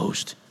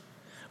exposed.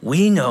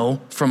 We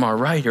know from our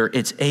writer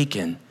it's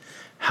Achan.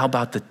 How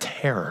about the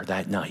terror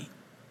that night?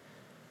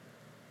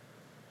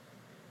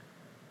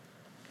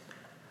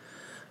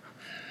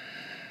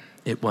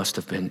 It must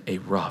have been a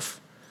rough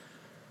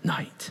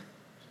night.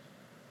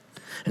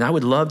 And I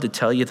would love to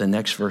tell you the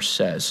next verse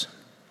says,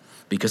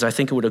 because I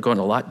think it would have gone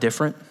a lot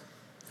different,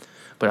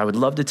 but I would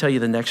love to tell you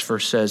the next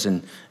verse says,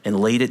 and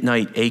late at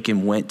night,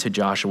 Achan went to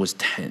Joshua's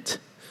tent.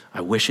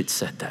 I wish it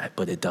said that,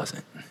 but it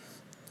doesn't.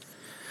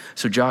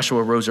 So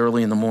Joshua rose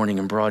early in the morning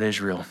and brought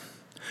Israel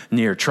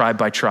near tribe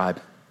by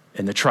tribe,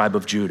 and the tribe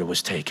of Judah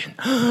was taken.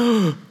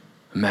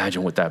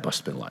 Imagine what that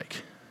must have been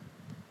like.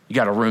 You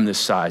got a room this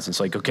size, and it's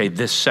like, okay,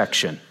 this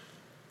section,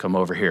 come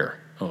over here.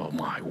 Oh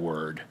my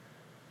word.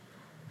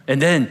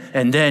 And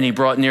then he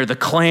brought near the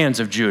clans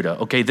of Judah.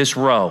 Okay, this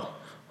row.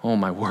 Oh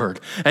my word.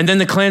 And then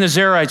the clan of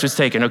Zerites was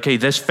taken. Okay,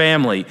 this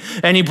family.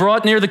 And he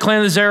brought near the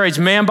clan of Zerites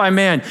man by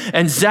man.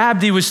 And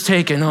Zabdi was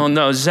taken. Oh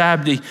no,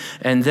 Zabdi.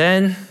 And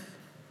then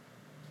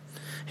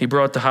he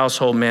brought the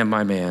household man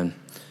by man.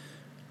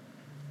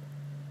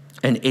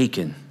 And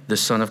Achan, the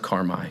son of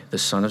Carmi, the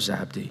son of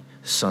Zabdi,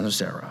 the son of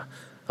Zerah,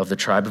 of the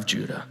tribe of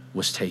Judah,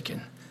 was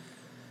taken.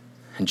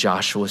 And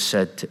Joshua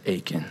said to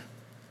Achan,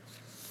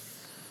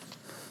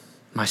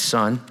 my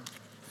son,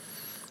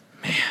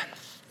 man,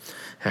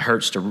 it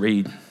hurts to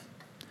read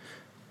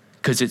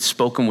because it's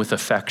spoken with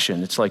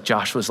affection. It's like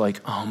Joshua's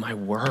like, oh my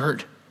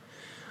word,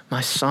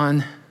 my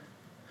son,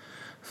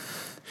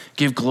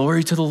 give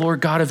glory to the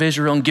Lord God of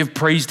Israel and give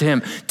praise to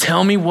him.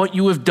 Tell me what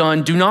you have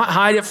done. Do not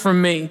hide it from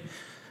me.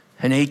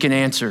 And Achan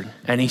answered,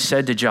 and he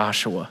said to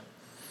Joshua,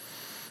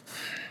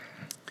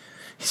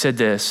 he said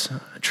this,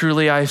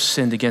 truly I have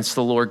sinned against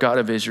the Lord God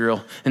of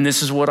Israel, and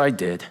this is what I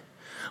did.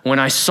 When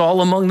I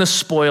saw among the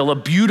spoil a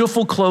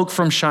beautiful cloak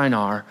from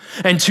Shinar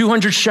and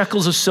 200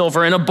 shekels of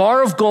silver and a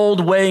bar of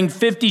gold weighing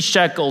 50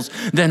 shekels,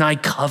 then I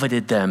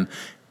coveted them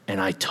and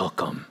I took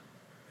them.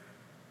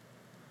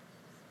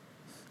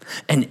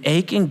 And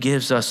Achan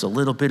gives us a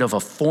little bit of a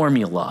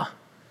formula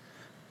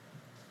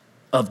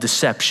of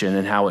deception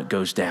and how it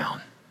goes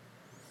down.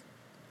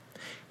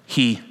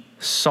 He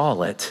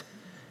saw it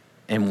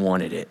and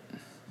wanted it.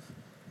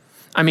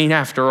 I mean,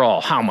 after all,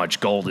 how much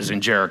gold is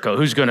in Jericho?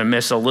 Who's going to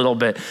miss a little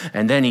bit?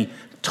 And then he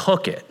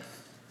took it.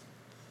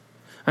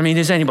 I mean,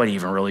 is anybody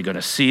even really going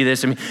to see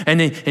this? I mean, and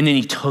then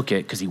he took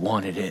it because he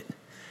wanted it.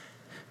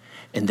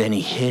 And then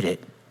he hid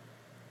it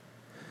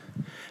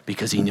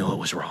because he knew it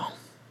was wrong.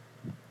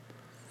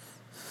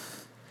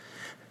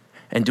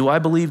 And do I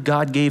believe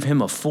God gave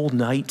him a full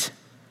night?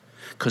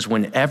 Because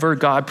whenever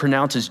God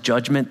pronounces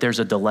judgment, there's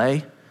a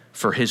delay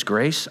for his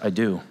grace. I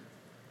do.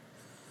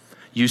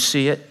 You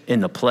see it in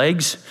the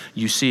plagues.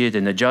 You see it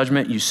in the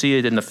judgment. You see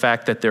it in the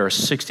fact that there are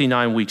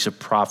 69 weeks of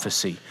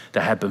prophecy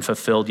that have been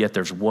fulfilled, yet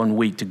there's 1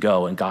 week to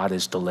go and God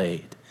is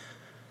delayed.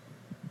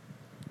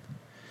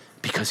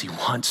 Because he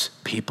wants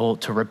people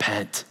to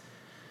repent.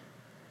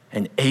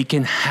 And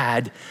Achan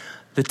had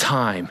the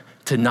time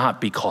to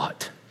not be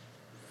caught.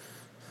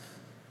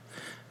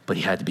 But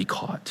he had to be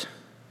caught.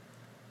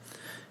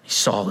 He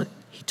saw it.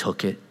 He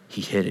took it. He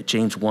hid it.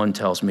 James 1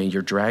 tells me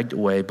you're dragged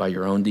away by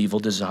your own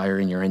evil desire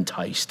and you're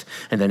enticed.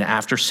 And then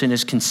after sin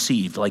is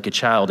conceived, like a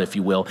child, if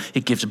you will,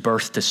 it gives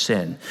birth to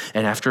sin.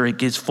 And after it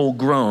gets full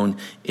grown,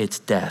 it's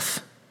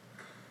death.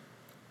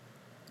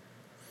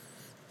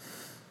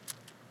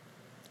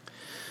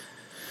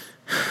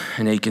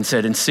 And Achan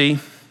said, and see,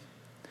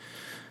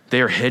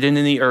 they are hidden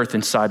in the earth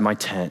inside my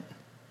tent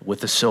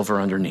with the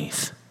silver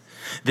underneath.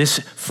 This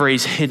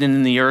phrase, hidden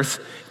in the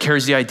earth,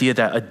 carries the idea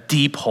that a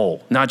deep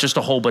hole, not just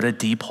a hole, but a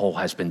deep hole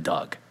has been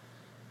dug.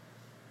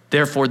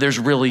 Therefore, there's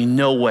really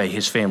no way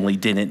his family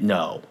didn't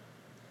know,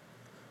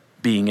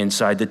 being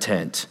inside the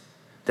tent,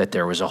 that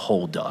there was a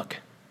hole dug.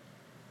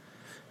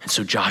 And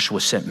so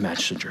Joshua sent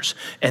messengers,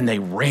 and they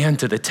ran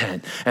to the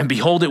tent. And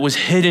behold, it was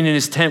hidden in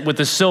his tent with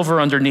the silver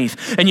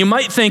underneath. And you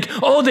might think,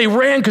 oh, they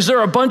ran because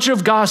they're a bunch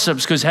of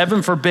gossips, because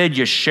heaven forbid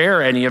you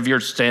share any of your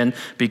sin,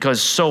 because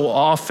so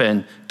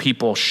often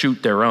people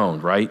shoot their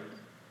own, right?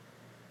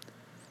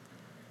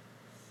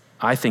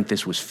 I think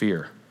this was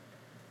fear.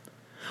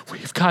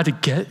 We've got to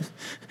get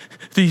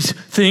these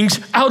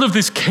things out of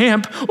this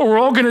camp or we're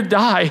all going to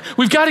die.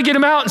 We've got to get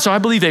them out. And so I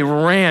believe they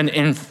ran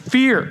in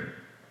fear.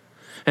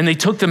 And they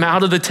took them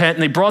out of the tent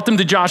and they brought them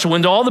to Joshua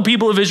and to all the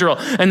people of Israel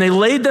and they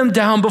laid them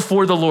down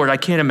before the Lord. I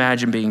can't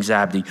imagine being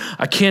Zabdi.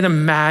 I can't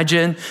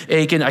imagine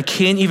Achan. I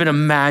can't even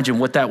imagine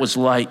what that was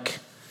like.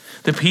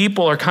 The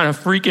people are kind of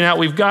freaking out.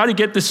 We've got to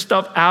get this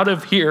stuff out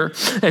of here.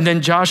 And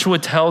then Joshua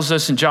tells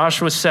us in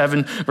Joshua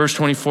 7, verse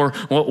 24,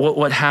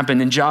 what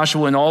happened. And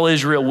Joshua and all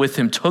Israel with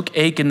him took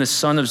Achan, the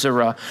son of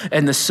Zerah,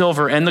 and the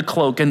silver and the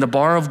cloak and the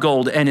bar of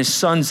gold and his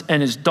sons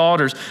and his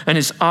daughters and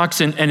his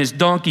oxen and his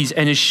donkeys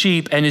and his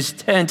sheep and his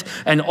tent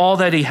and all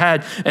that he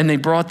had. And they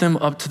brought them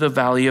up to the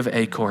valley of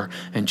Achor.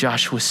 And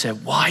Joshua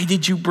said, why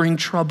did you bring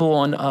trouble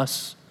on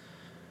us?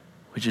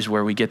 Which is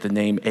where we get the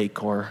name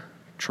Achor,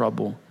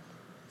 trouble.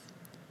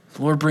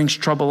 The Lord brings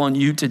trouble on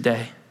you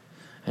today.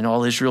 And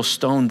all Israel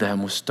stoned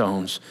them with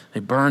stones. They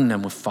burned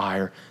them with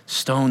fire,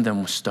 stoned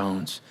them with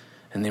stones.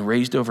 And they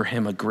raised over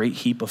him a great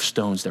heap of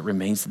stones that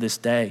remains to this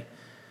day.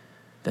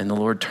 Then the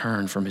Lord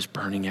turned from his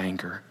burning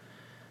anger.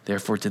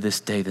 Therefore, to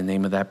this day, the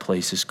name of that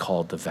place is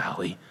called the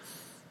Valley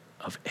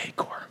of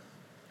Achor.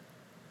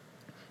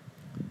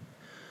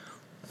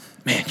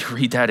 Man, you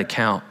read that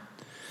account.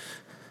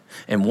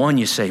 And one,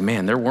 you say,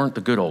 man, there weren't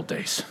the good old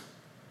days.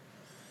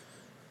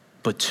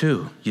 But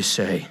two, you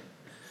say,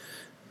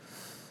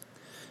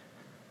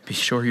 be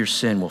sure your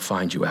sin will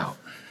find you out.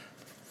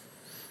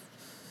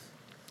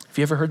 Have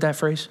you ever heard that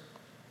phrase?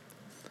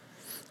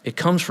 It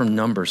comes from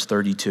Numbers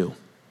 32.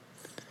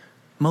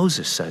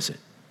 Moses says it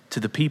to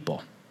the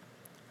people.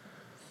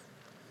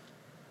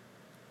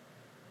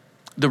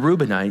 The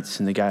Reubenites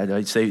and the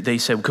Gadites, they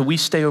said, could we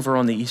stay over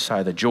on the east side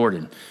of the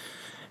Jordan?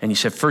 And he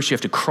said, first you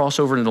have to cross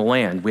over into the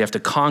land. We have to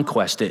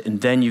conquest it,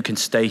 and then you can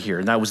stay here.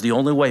 And that was the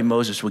only way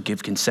Moses would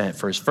give consent.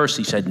 First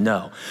he said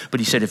no. But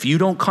he said, if you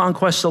don't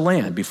conquest the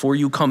land before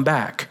you come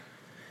back,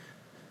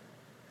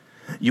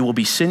 you will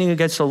be sinning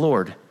against the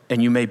Lord,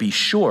 and you may be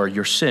sure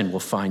your sin will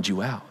find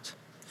you out.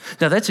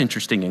 Now that's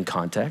interesting in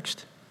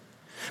context,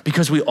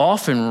 because we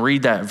often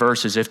read that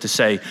verse as if to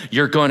say,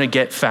 you're going to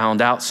get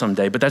found out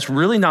someday. But that's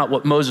really not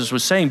what Moses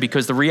was saying,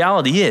 because the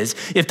reality is,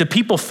 if the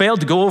people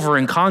failed to go over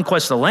and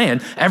conquest the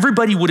land,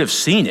 everybody would have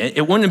seen it.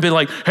 It wouldn't have been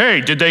like,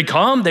 hey, did they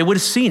come? They would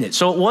have seen it.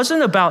 So it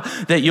wasn't about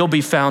that you'll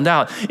be found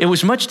out. It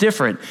was much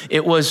different.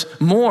 It was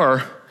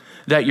more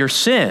that your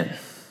sin,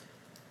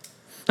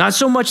 not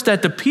so much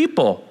that the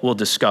people will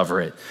discover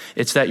it,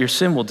 it's that your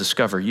sin will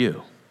discover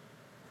you.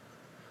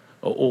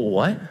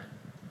 What?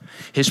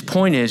 His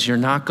point is, you're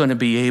not going to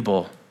be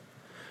able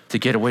to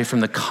get away from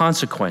the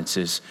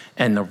consequences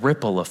and the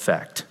ripple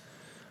effect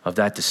of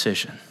that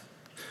decision.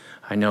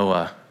 I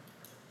know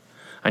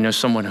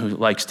someone who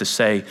likes to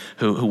say,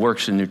 who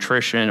works in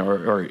nutrition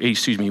or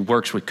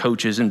works with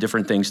coaches and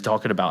different things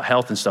talking about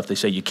health and stuff. They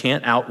say, you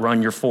can't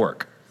outrun your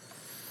fork.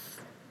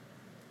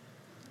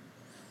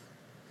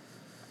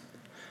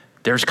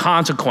 There's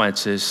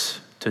consequences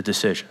to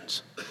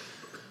decisions.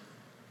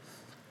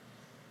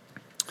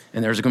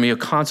 And there's going to be a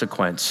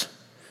consequence.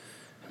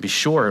 Be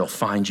sure it'll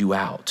find you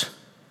out.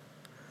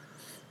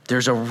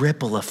 There's a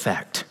ripple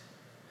effect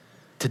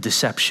to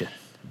deception.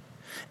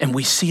 And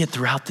we see it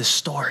throughout this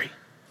story.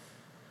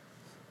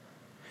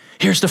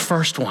 Here's the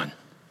first one.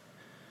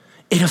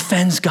 It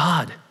offends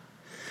God.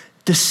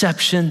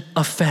 Deception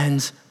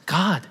offends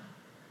God.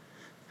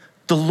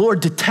 The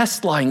Lord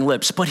detests lying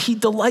lips, but he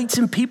delights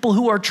in people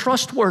who are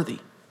trustworthy.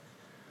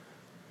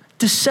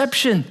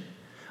 Deception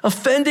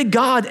offended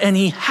God, and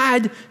he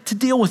had to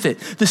deal with it.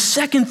 The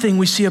second thing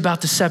we see about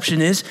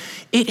deception is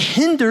it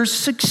hinders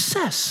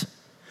success.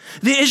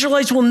 The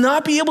Israelites will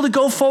not be able to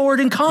go forward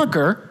and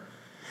conquer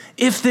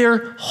if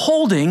they're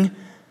holding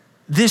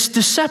this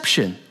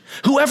deception.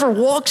 Whoever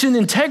walks in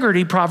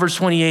integrity, Proverbs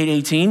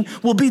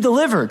 28:18, will be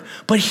delivered,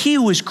 but he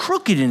who is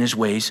crooked in his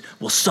ways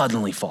will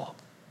suddenly fall.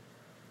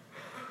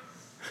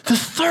 The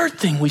third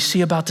thing we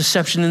see about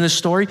deception in this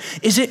story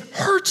is it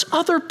hurts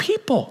other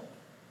people.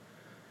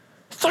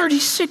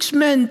 36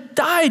 men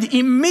died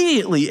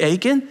immediately,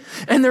 Achan,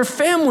 and their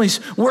families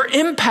were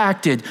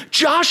impacted.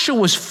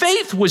 Joshua's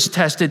faith was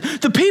tested.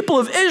 The people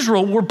of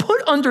Israel were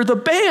put under the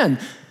ban.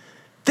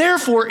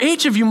 Therefore,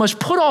 each of you must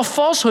put off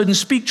falsehood and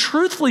speak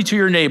truthfully to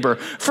your neighbor,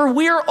 for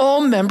we are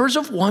all members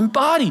of one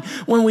body.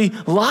 When we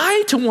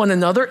lie to one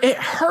another, it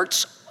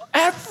hurts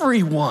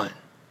everyone.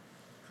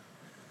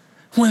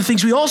 One of the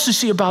things we also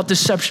see about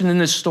deception in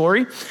this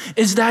story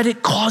is that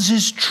it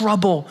causes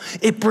trouble.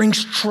 It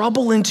brings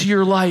trouble into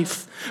your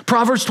life.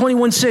 Proverbs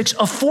 21:6,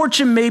 a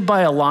fortune made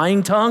by a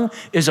lying tongue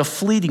is a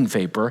fleeting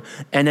vapor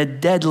and a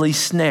deadly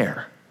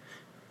snare.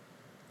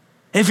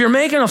 If you're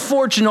making a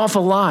fortune off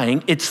of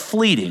lying, it's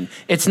fleeting.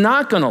 It's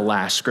not going to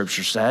last,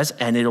 Scripture says,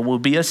 and it will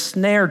be a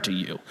snare to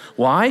you.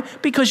 Why?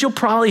 Because you'll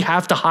probably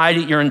have to hide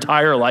it your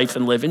entire life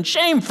and live in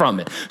shame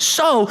from it.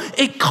 So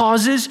it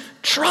causes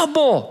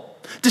trouble.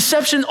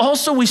 Deception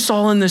also, we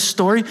saw in this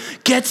story,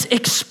 gets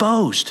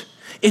exposed.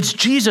 It's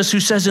Jesus who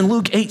says in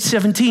Luke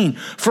 8:17,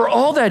 for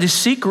all that is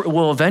secret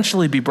will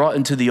eventually be brought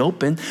into the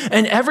open,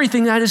 and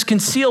everything that is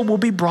concealed will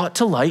be brought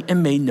to light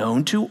and made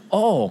known to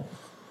all.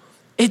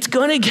 It's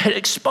going to get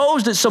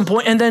exposed at some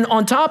point. And then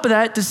on top of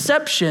that,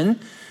 deception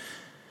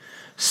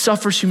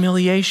suffers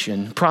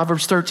humiliation.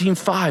 Proverbs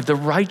 13:5, the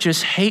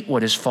righteous hate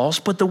what is false,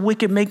 but the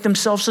wicked make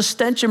themselves a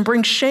stench and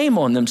bring shame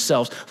on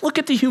themselves. Look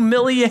at the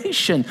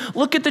humiliation.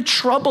 Look at the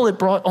trouble it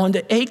brought onto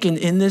Achan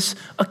in this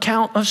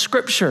account of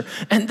Scripture.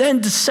 And then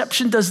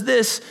deception does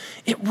this.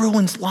 It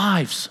ruins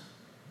lives.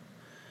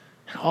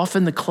 And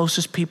often the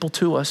closest people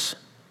to us.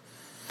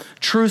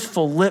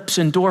 Truthful lips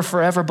endure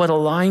forever, but a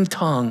lying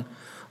tongue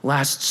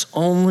lasts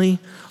only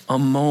a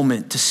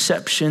moment.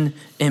 Deception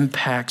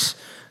impacts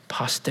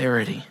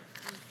posterity.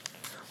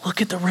 Look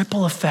at the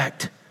ripple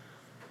effect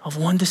of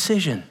one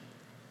decision.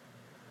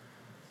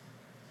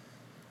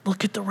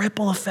 Look at the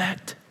ripple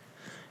effect.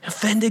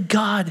 Offended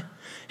God,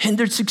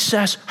 hindered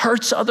success,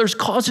 hurts others,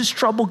 causes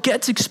trouble,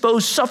 gets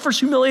exposed, suffers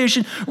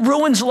humiliation,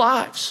 ruins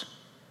lives.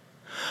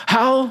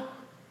 How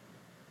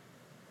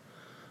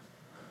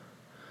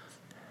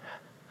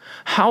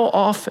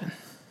often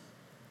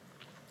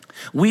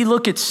we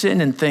look at sin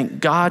and think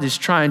God is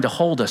trying to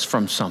hold us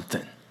from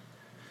something,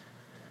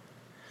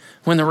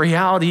 when the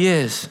reality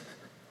is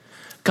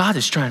God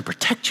is trying to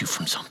protect you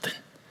from something.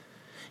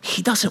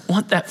 He doesn't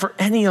want that for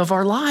any of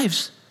our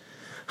lives.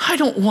 I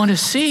don't want to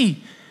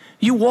see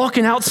you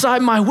walking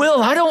outside my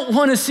will. I don't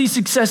want to see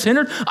success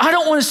hindered. I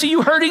don't want to see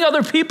you hurting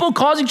other people,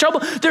 causing trouble.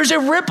 There's a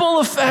ripple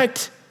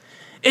effect.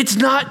 It's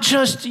not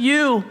just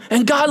you.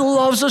 And God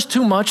loves us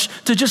too much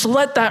to just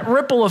let that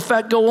ripple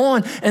effect go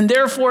on. And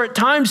therefore, at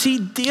times, he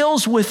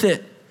deals with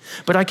it.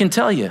 But I can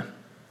tell you,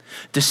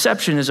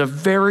 deception is a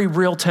very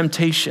real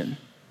temptation.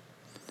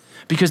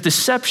 Because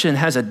deception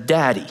has a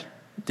daddy.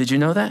 Did you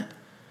know that?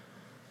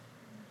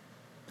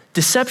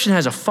 Deception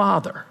has a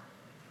father.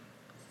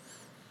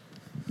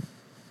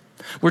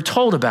 We're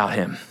told about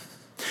him.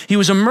 He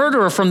was a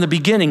murderer from the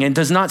beginning and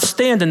does not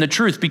stand in the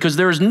truth because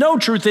there is no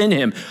truth in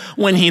him.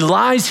 When he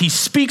lies, he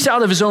speaks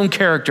out of his own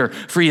character,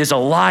 for he is a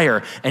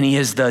liar and he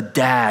is the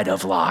dad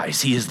of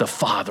lies. He is the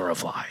father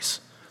of lies.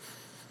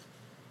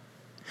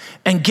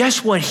 And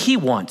guess what he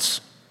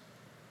wants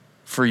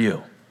for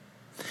you?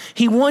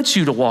 He wants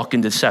you to walk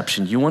in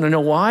deception. You want to know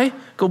why?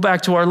 Go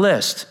back to our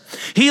list.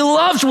 He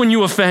loves when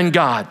you offend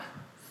God.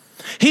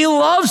 He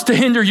loves to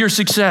hinder your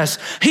success.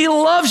 He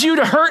loves you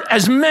to hurt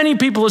as many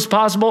people as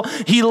possible.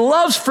 He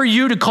loves for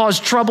you to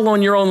cause trouble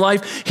in your own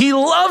life. He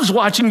loves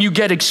watching you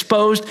get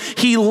exposed.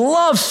 He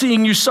loves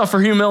seeing you suffer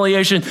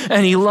humiliation,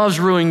 and he loves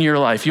ruining your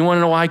life. You want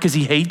to know why? Because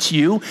he hates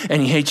you,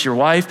 and he hates your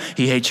wife.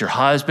 He hates your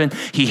husband.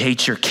 He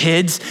hates your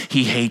kids.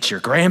 He hates your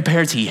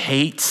grandparents. He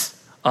hates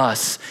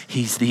us.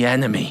 He's the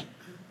enemy.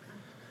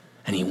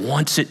 And he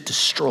wants it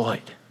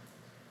destroyed.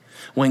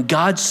 When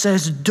God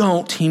says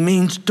don't, he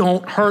means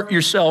don't hurt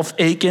yourself,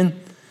 Achan.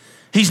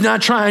 He's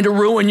not trying to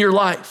ruin your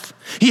life.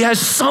 He has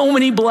so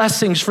many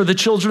blessings for the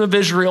children of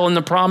Israel in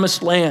the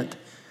promised land.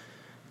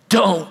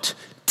 Don't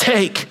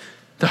take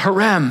the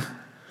harem,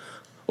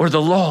 or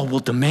the law will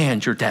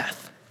demand your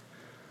death.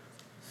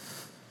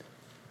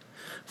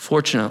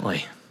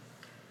 Fortunately,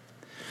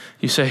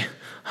 you say,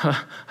 will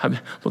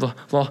the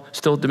law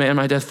still demand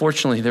my death?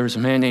 Fortunately, there was a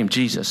man named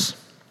Jesus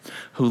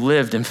who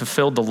lived and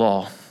fulfilled the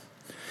law.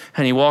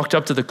 And he walked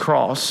up to the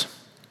cross.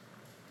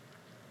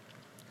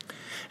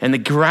 And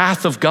the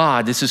wrath of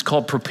God, this is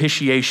called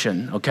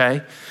propitiation,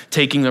 okay?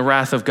 Taking the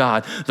wrath of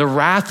God. The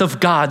wrath of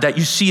God that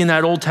you see in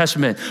that Old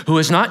Testament, who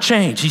has not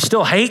changed, he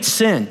still hates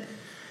sin,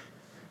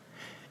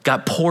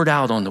 got poured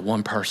out onto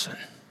one person.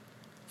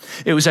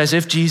 It was as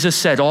if Jesus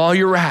said, all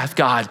your wrath,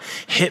 God,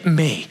 hit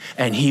me.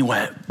 And he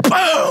went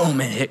boom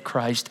and hit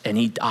Christ and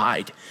he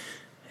died.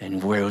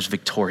 And was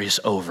victorious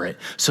over it,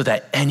 so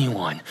that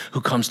anyone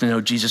who comes to know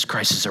Jesus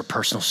Christ as their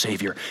personal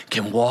Savior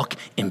can walk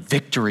in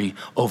victory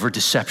over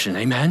deception.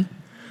 Amen?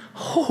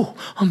 Oh,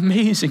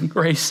 amazing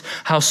grace.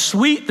 How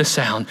sweet the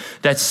sound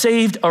that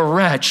saved a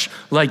wretch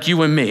like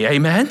you and me.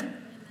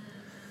 Amen?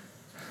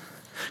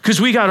 Because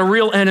we got a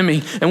real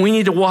enemy and we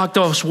need to walk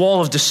this wall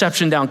of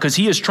deception down because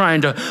he is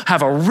trying to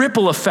have a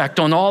ripple effect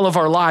on all of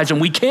our lives and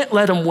we can't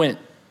let him win.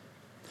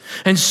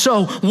 And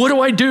so what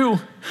do I do?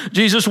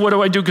 Jesus, what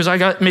do I do? Because I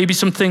got maybe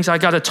some things I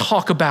got to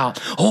talk about.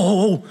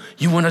 Oh,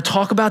 you want to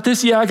talk about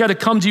this? Yeah, I got to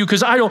come to you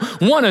because I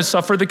don't want to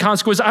suffer the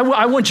consequences.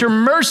 I want your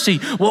mercy.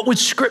 What would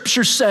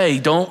Scripture say?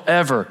 Don't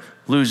ever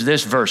lose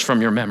this verse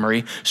from your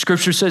memory.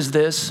 Scripture says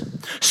this: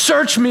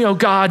 search me, O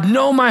God,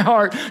 know my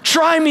heart.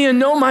 Try me and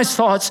know my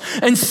thoughts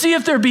and see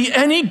if there be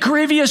any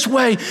grievous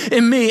way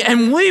in me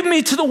and lead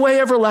me to the way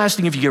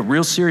everlasting. If you get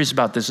real serious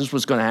about this, this is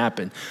what's going to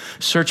happen.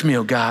 Search me,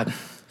 O God,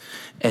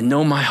 and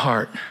know my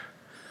heart.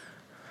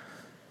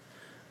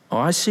 Oh,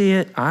 I see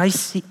it. I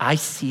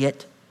see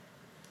it.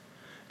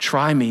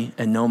 Try me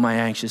and know my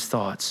anxious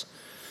thoughts.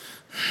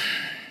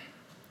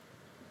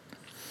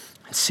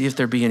 And see if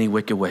there be any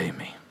wicked way in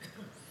me.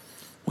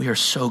 We are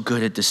so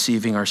good at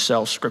deceiving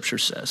ourselves, Scripture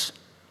says,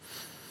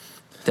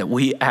 that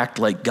we act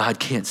like God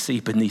can't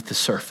see beneath the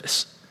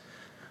surface,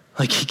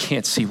 like he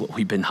can't see what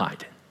we've been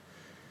hiding.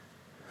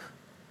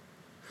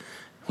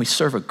 We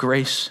serve a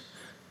graceful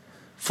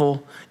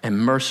and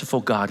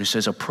merciful God who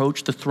says,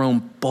 approach the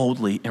throne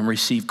boldly and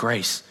receive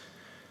grace.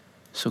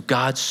 So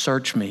God,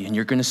 search me, and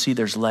you're going to see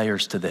there's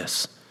layers to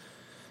this.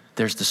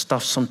 there's the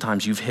stuff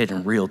sometimes you've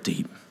hidden real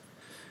deep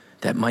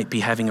that might be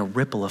having a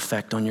ripple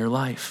effect on your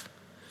life.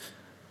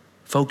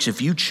 Folks,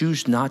 if you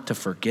choose not to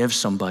forgive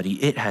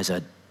somebody, it has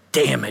a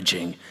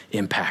damaging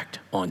impact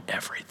on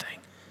everything.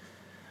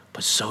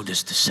 But so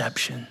does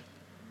deception.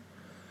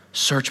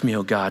 Search me,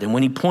 O God. And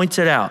when he points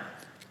it out,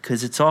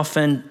 because it's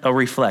often a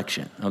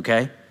reflection,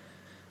 okay?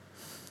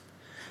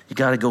 You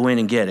got to go in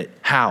and get it.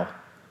 How?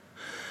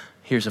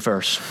 Here's a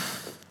verse.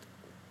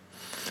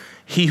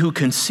 He who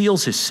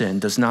conceals his sin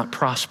does not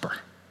prosper,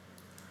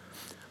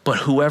 but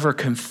whoever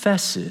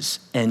confesses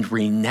and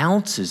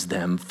renounces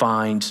them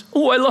finds,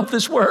 oh, I love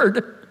this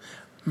word,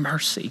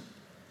 mercy.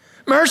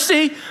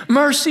 Mercy,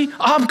 mercy,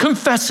 I'm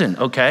confessing.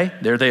 Okay,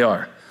 there they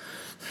are.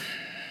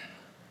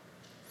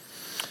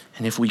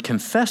 And if we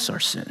confess our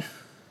sin,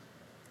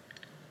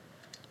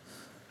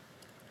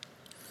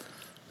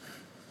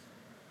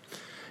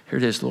 here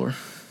it is, Lord.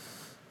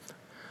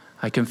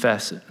 I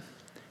confess it.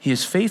 He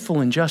is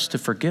faithful and just to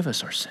forgive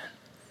us our sin.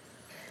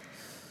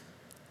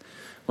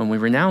 When we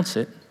renounce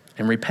it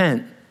and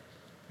repent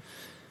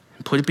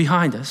and put it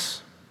behind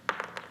us,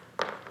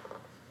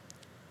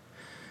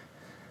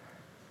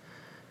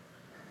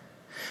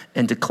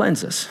 and to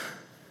cleanse us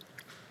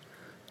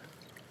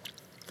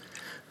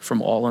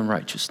from all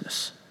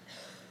unrighteousness.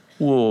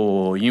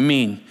 Whoa, you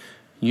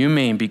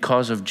mean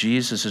because of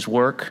Jesus'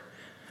 work,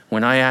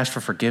 when I ask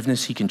for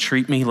forgiveness, he can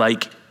treat me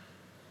like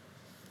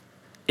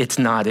it's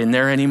not in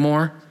there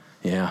anymore?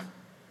 Yeah.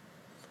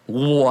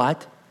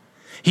 What?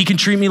 He can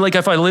treat me like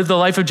if I live the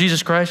life of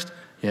Jesus Christ?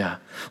 Yeah.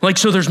 Like,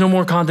 so there's no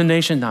more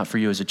condemnation? Not for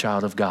you as a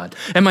child of God.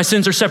 And my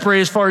sins are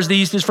separated as far as the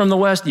east is from the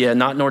west? Yeah,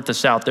 not north to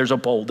south. There's a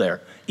pole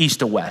there, east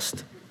to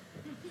west.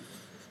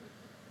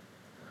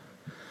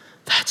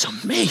 That's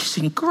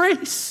amazing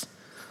grace.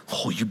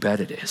 Oh, you bet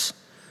it is.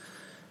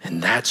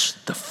 And that's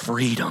the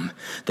freedom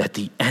that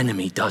the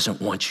enemy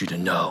doesn't want you to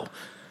know,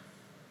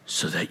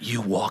 so that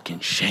you walk in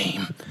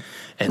shame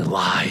and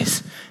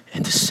lies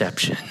and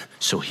deception,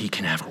 so he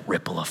can have a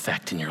ripple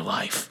effect in your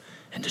life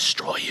and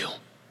destroy you.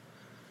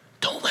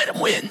 Don't let him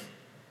win.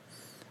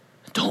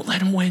 Don't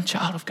let him win,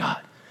 child of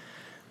God.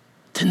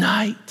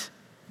 Tonight,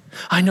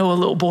 I know a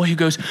little boy who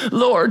goes,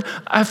 Lord,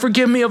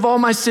 forgive me of all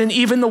my sin,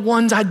 even the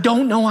ones I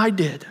don't know I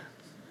did.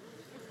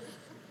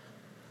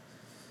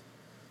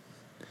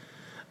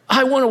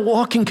 I want to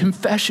walk in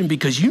confession,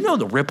 because you know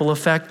the ripple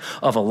effect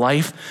of a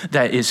life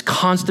that is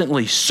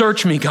constantly,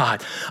 search me,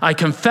 God. I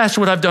confess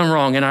what I've done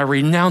wrong and I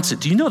renounce it.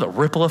 Do you know the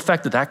ripple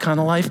effect of that kind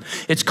of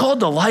life? It's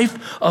called the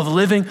life of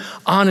living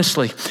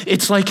honestly.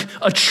 It's like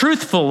a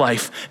truthful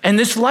life. And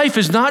this life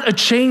is not a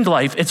chained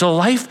life. It's a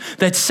life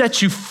that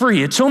sets you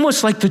free. It's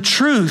almost like the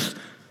truth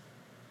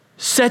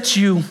sets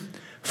you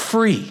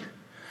free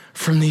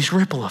from these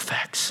ripple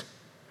effects.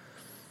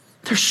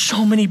 There's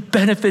so many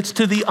benefits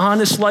to the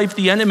honest life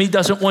the enemy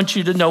doesn't want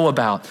you to know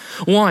about.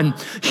 One,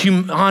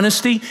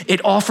 honesty,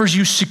 it offers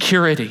you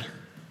security.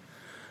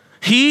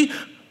 He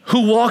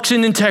who walks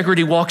in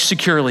integrity walks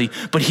securely,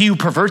 but he who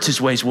perverts his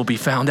ways will be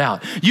found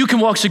out. You can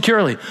walk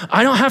securely.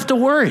 I don't have to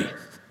worry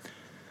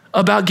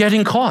about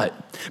getting caught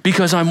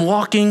because I'm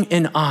walking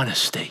in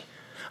honesty.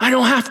 I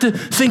don't have to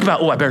think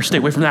about, I better stay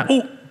away from that.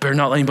 Better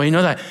not let anybody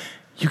know that.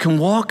 You can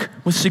walk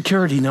with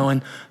security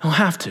knowing I don't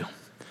have to.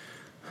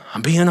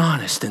 I'm being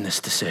honest in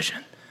this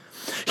decision.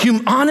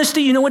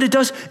 Honesty, you know what it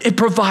does? It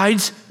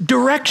provides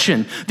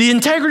direction. The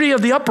integrity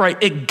of the upright,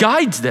 it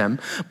guides them,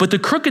 but the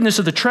crookedness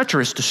of the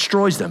treacherous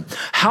destroys them.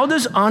 How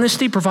does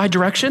honesty provide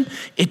direction?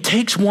 It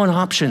takes one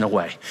option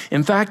away.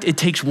 In fact, it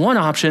takes one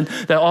option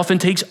that often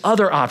takes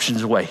other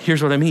options away.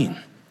 Here's what I mean.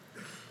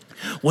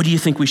 What do you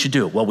think we should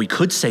do? Well, we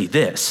could say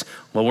this.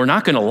 Well, we're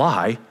not going to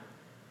lie.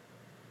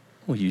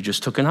 Well, you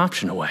just took an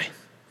option away,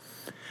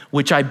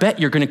 which I bet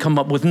you're going to come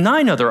up with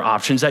 9 other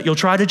options that you'll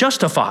try to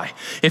justify.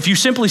 If you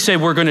simply say,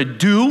 we're going to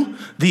do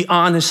the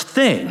honest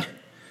thing,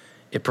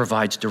 it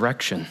provides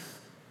direction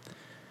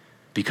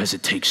because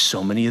it takes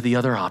so many of the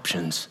other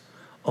options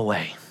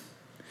away.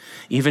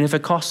 Even if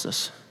it costs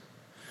us,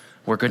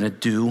 we're going to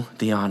do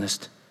the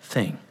honest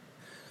thing.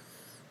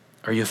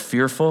 Are you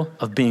fearful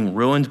of being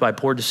ruined by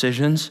poor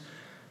decisions?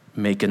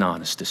 Make an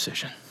honest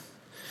decision.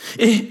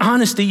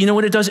 Honesty, you know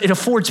what it does? It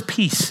affords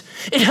peace.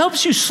 It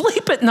helps you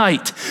sleep at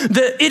night.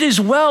 It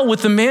is well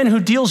with the man who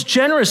deals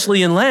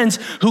generously and lends,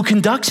 who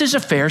conducts his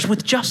affairs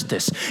with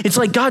justice. It's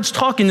like God's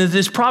talking to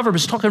this proverb,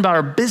 is talking about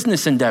our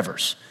business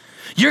endeavors.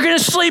 You're going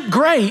to sleep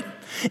great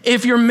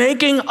if you're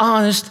making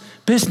honest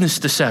business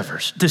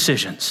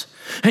decisions.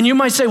 And you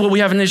might say, well, we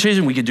have an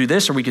decision. We could do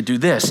this or we could do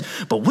this.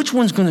 But which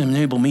one's going to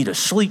enable me to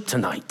sleep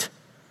tonight?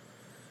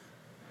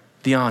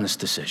 The honest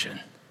decision.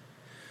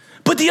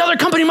 But the other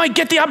company might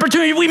get the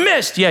opportunity we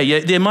missed. Yeah,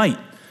 they might.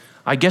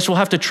 I guess we'll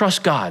have to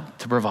trust God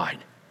to provide.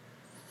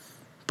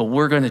 But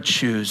we're going to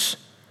choose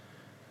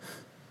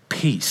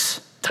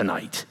peace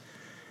tonight.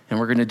 And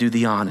we're going to do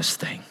the honest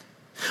thing.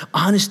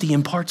 Honesty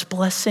imparts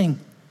blessing.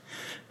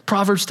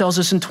 Proverbs tells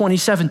us in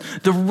 27,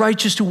 the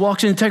righteous who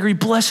walks in integrity,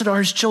 blessed are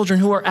his children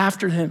who are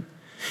after him.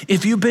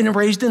 If you've been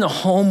raised in a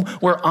home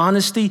where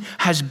honesty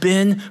has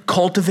been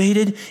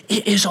cultivated,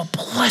 it is a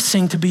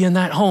blessing to be in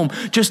that home.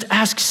 Just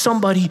ask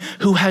somebody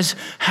who has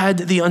had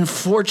the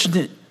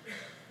unfortunate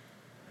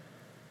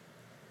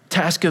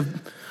task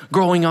of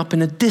growing up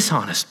in a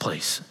dishonest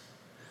place.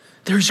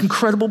 There's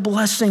incredible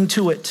blessing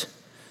to it.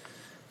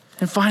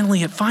 And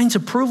finally, it finds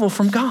approval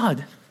from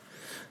God.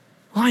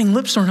 Lying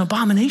lips are an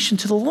abomination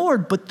to the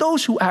Lord, but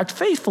those who act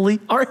faithfully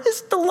are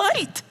his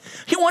delight.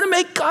 You want to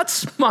make God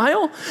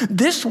smile?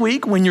 This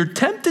week, when you're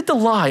tempted to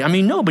lie, I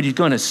mean, nobody's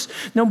gonna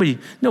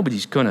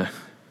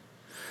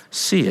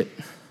see it.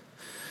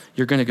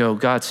 You're gonna go,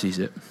 God sees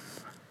it.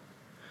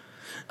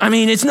 I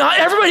mean, it's not,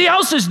 everybody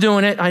else is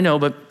doing it, I know,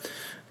 but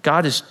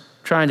God is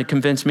trying to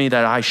convince me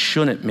that I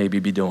shouldn't maybe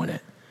be doing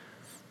it.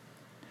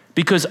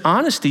 Because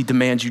honesty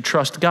demands you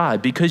trust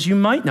God, because you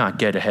might not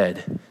get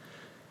ahead.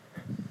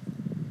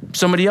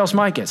 Somebody else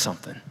might get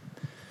something.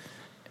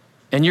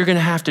 And you're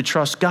gonna have to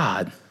trust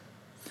God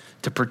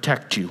to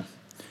protect you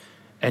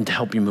and to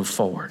help you move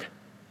forward.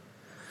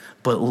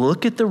 But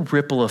look at the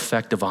ripple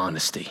effect of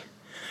honesty.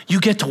 You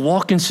get to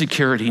walk in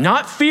security,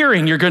 not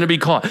fearing you're gonna be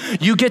caught.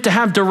 You get to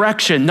have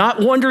direction, not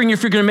wondering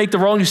if you're gonna make the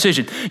wrong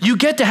decision. You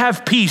get to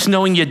have peace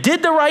knowing you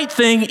did the right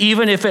thing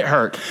even if it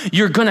hurt.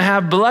 You're gonna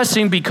have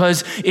blessing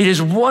because it is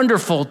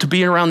wonderful to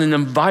be around an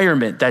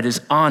environment that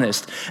is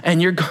honest.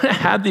 And you're gonna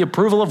have the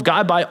approval of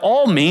God by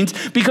all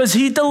means because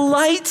he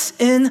delights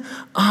in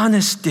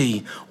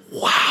honesty.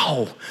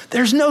 Wow,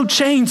 there's no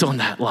chains on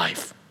that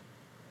life.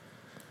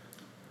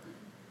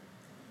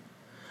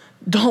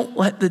 Don't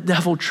let the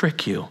devil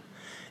trick you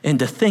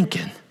into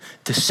thinking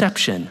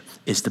deception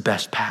is the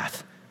best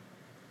path.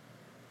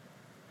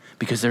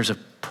 Because there's a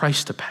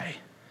price to pay.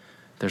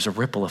 There's a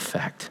ripple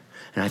effect.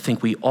 And I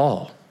think we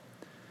all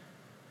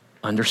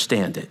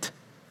understand it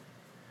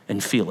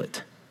and feel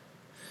it.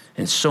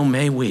 And so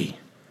may we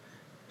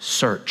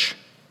search,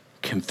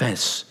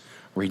 confess,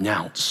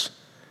 renounce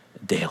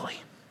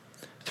daily.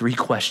 3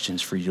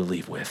 questions for you to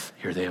leave with.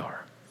 Here they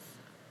are.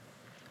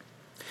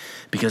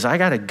 Because I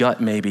got a gut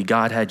maybe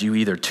God had you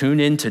either tune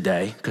in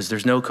today, because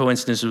there's no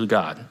coincidence with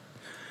God,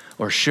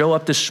 or show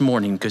up this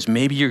morning because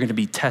maybe you're going to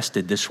be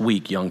tested this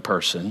week, young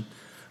person,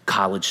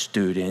 college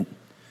student,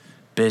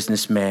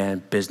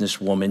 businessman,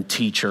 businesswoman,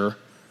 teacher,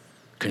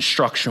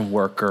 construction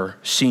worker,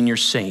 senior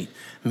saint.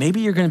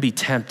 Maybe you're going to be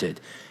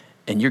tempted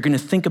and you're going to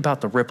think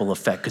about the ripple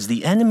effect because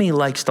the enemy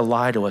likes to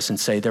lie to us and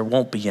say there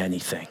won't be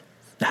anything.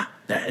 No.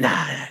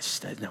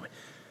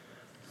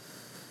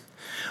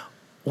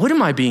 What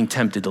am I being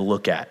tempted to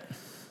look at?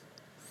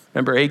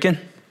 Remember Achan?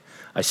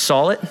 I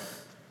saw it,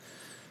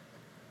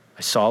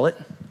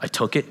 I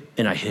took it,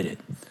 and I hid it.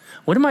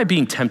 What am I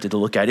being tempted to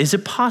look at? Is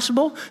it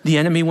possible the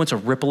enemy wants a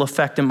ripple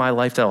effect in my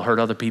life that'll hurt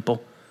other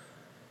people?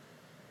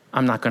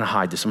 I'm not gonna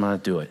hide this, I'm gonna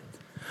do it.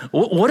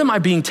 What am I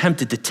being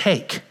tempted to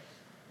take?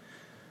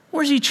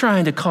 Where's he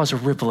trying to cause a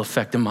ripple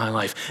effect in my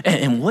life?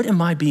 And what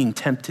am I being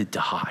tempted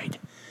to hide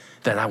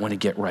that I wanna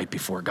get right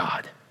before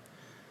God?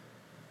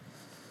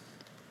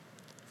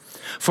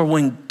 For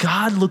when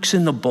God looks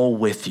in the bowl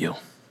with you,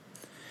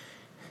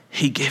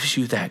 he gives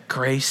you that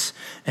grace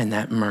and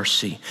that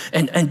mercy.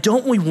 And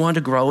don't we want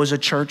to grow as a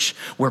church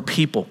where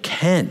people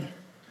can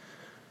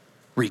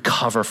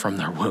recover from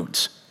their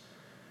wounds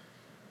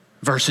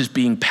versus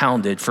being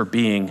pounded for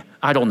being,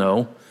 I don't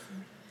know,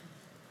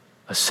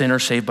 a sinner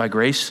saved by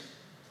grace?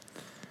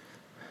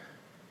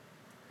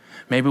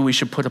 Maybe we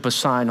should put up a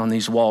sign on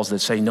these walls that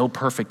say no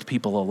perfect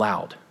people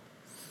allowed.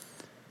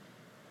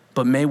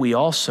 But may we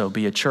also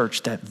be a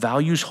church that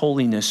values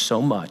holiness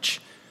so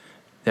much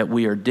that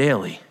we are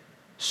daily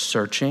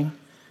searching,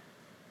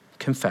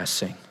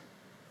 confessing,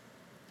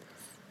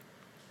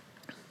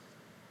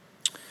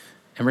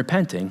 and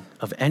repenting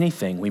of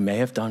anything we may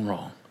have done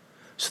wrong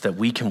so that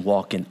we can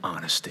walk in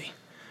honesty.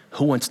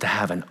 Who wants to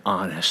have an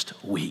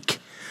honest week?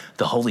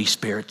 The Holy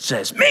Spirit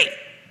says, me!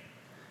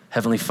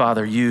 Heavenly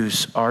Father,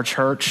 use our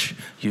church,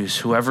 use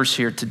whoever's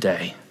here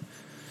today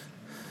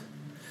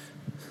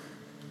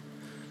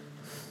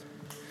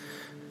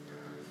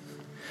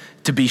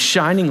to be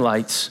shining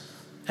lights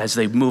as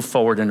they move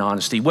forward in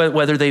honesty,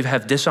 whether they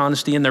have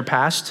dishonesty in their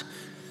past,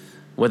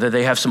 whether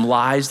they have some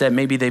lies that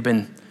maybe they've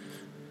been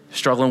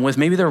struggling with,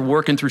 maybe they're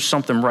working through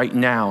something right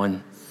now,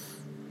 and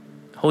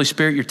Holy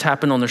Spirit, you're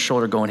tapping on their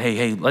shoulder going,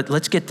 hey,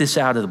 let's get this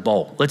out of the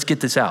bowl. Let's get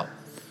this out.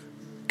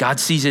 God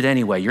sees it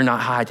anyway. You're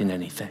not hiding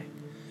anything.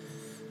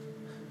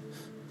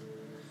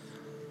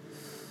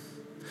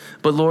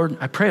 But Lord,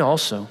 I pray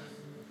also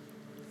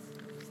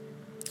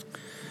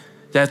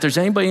that if there's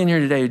anybody in here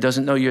today who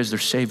doesn't know you as their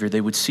Savior,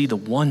 they would see the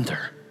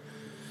wonder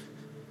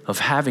of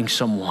having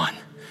someone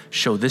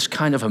show this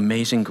kind of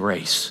amazing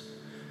grace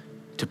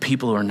to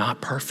people who are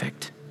not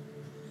perfect.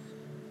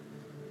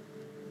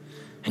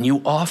 And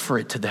you offer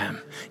it to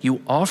them.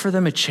 You offer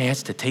them a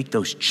chance to take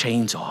those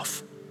chains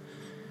off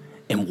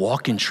and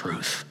walk in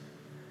truth.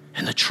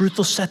 And the truth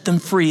will set them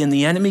free, and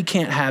the enemy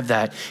can't have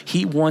that.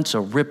 He wants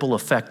a ripple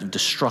effect of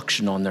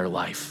destruction on their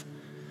life.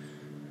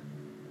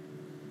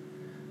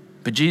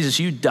 But Jesus,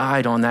 you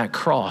died on that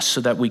cross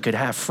so that we could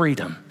have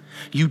freedom.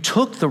 You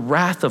took the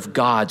wrath of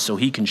God so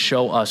he can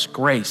show us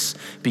grace,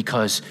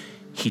 because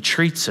he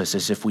treats us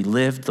as if we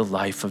lived the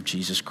life of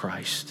Jesus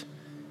Christ.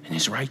 And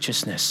his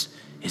righteousness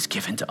is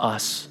given to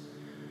us.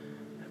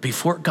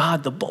 Before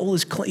God, the bowl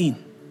is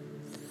clean.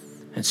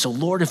 And so,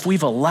 Lord, if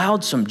we've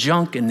allowed some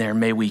junk in there,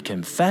 may we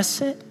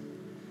confess it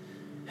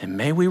and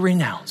may we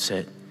renounce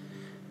it.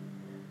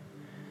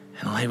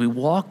 And may we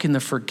walk in the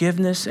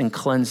forgiveness and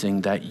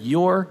cleansing that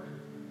your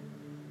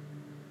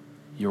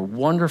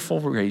wonderful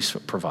grace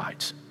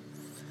provides.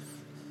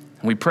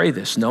 And we pray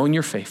this, knowing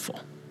you're faithful.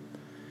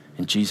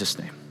 In Jesus'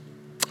 name,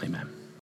 amen.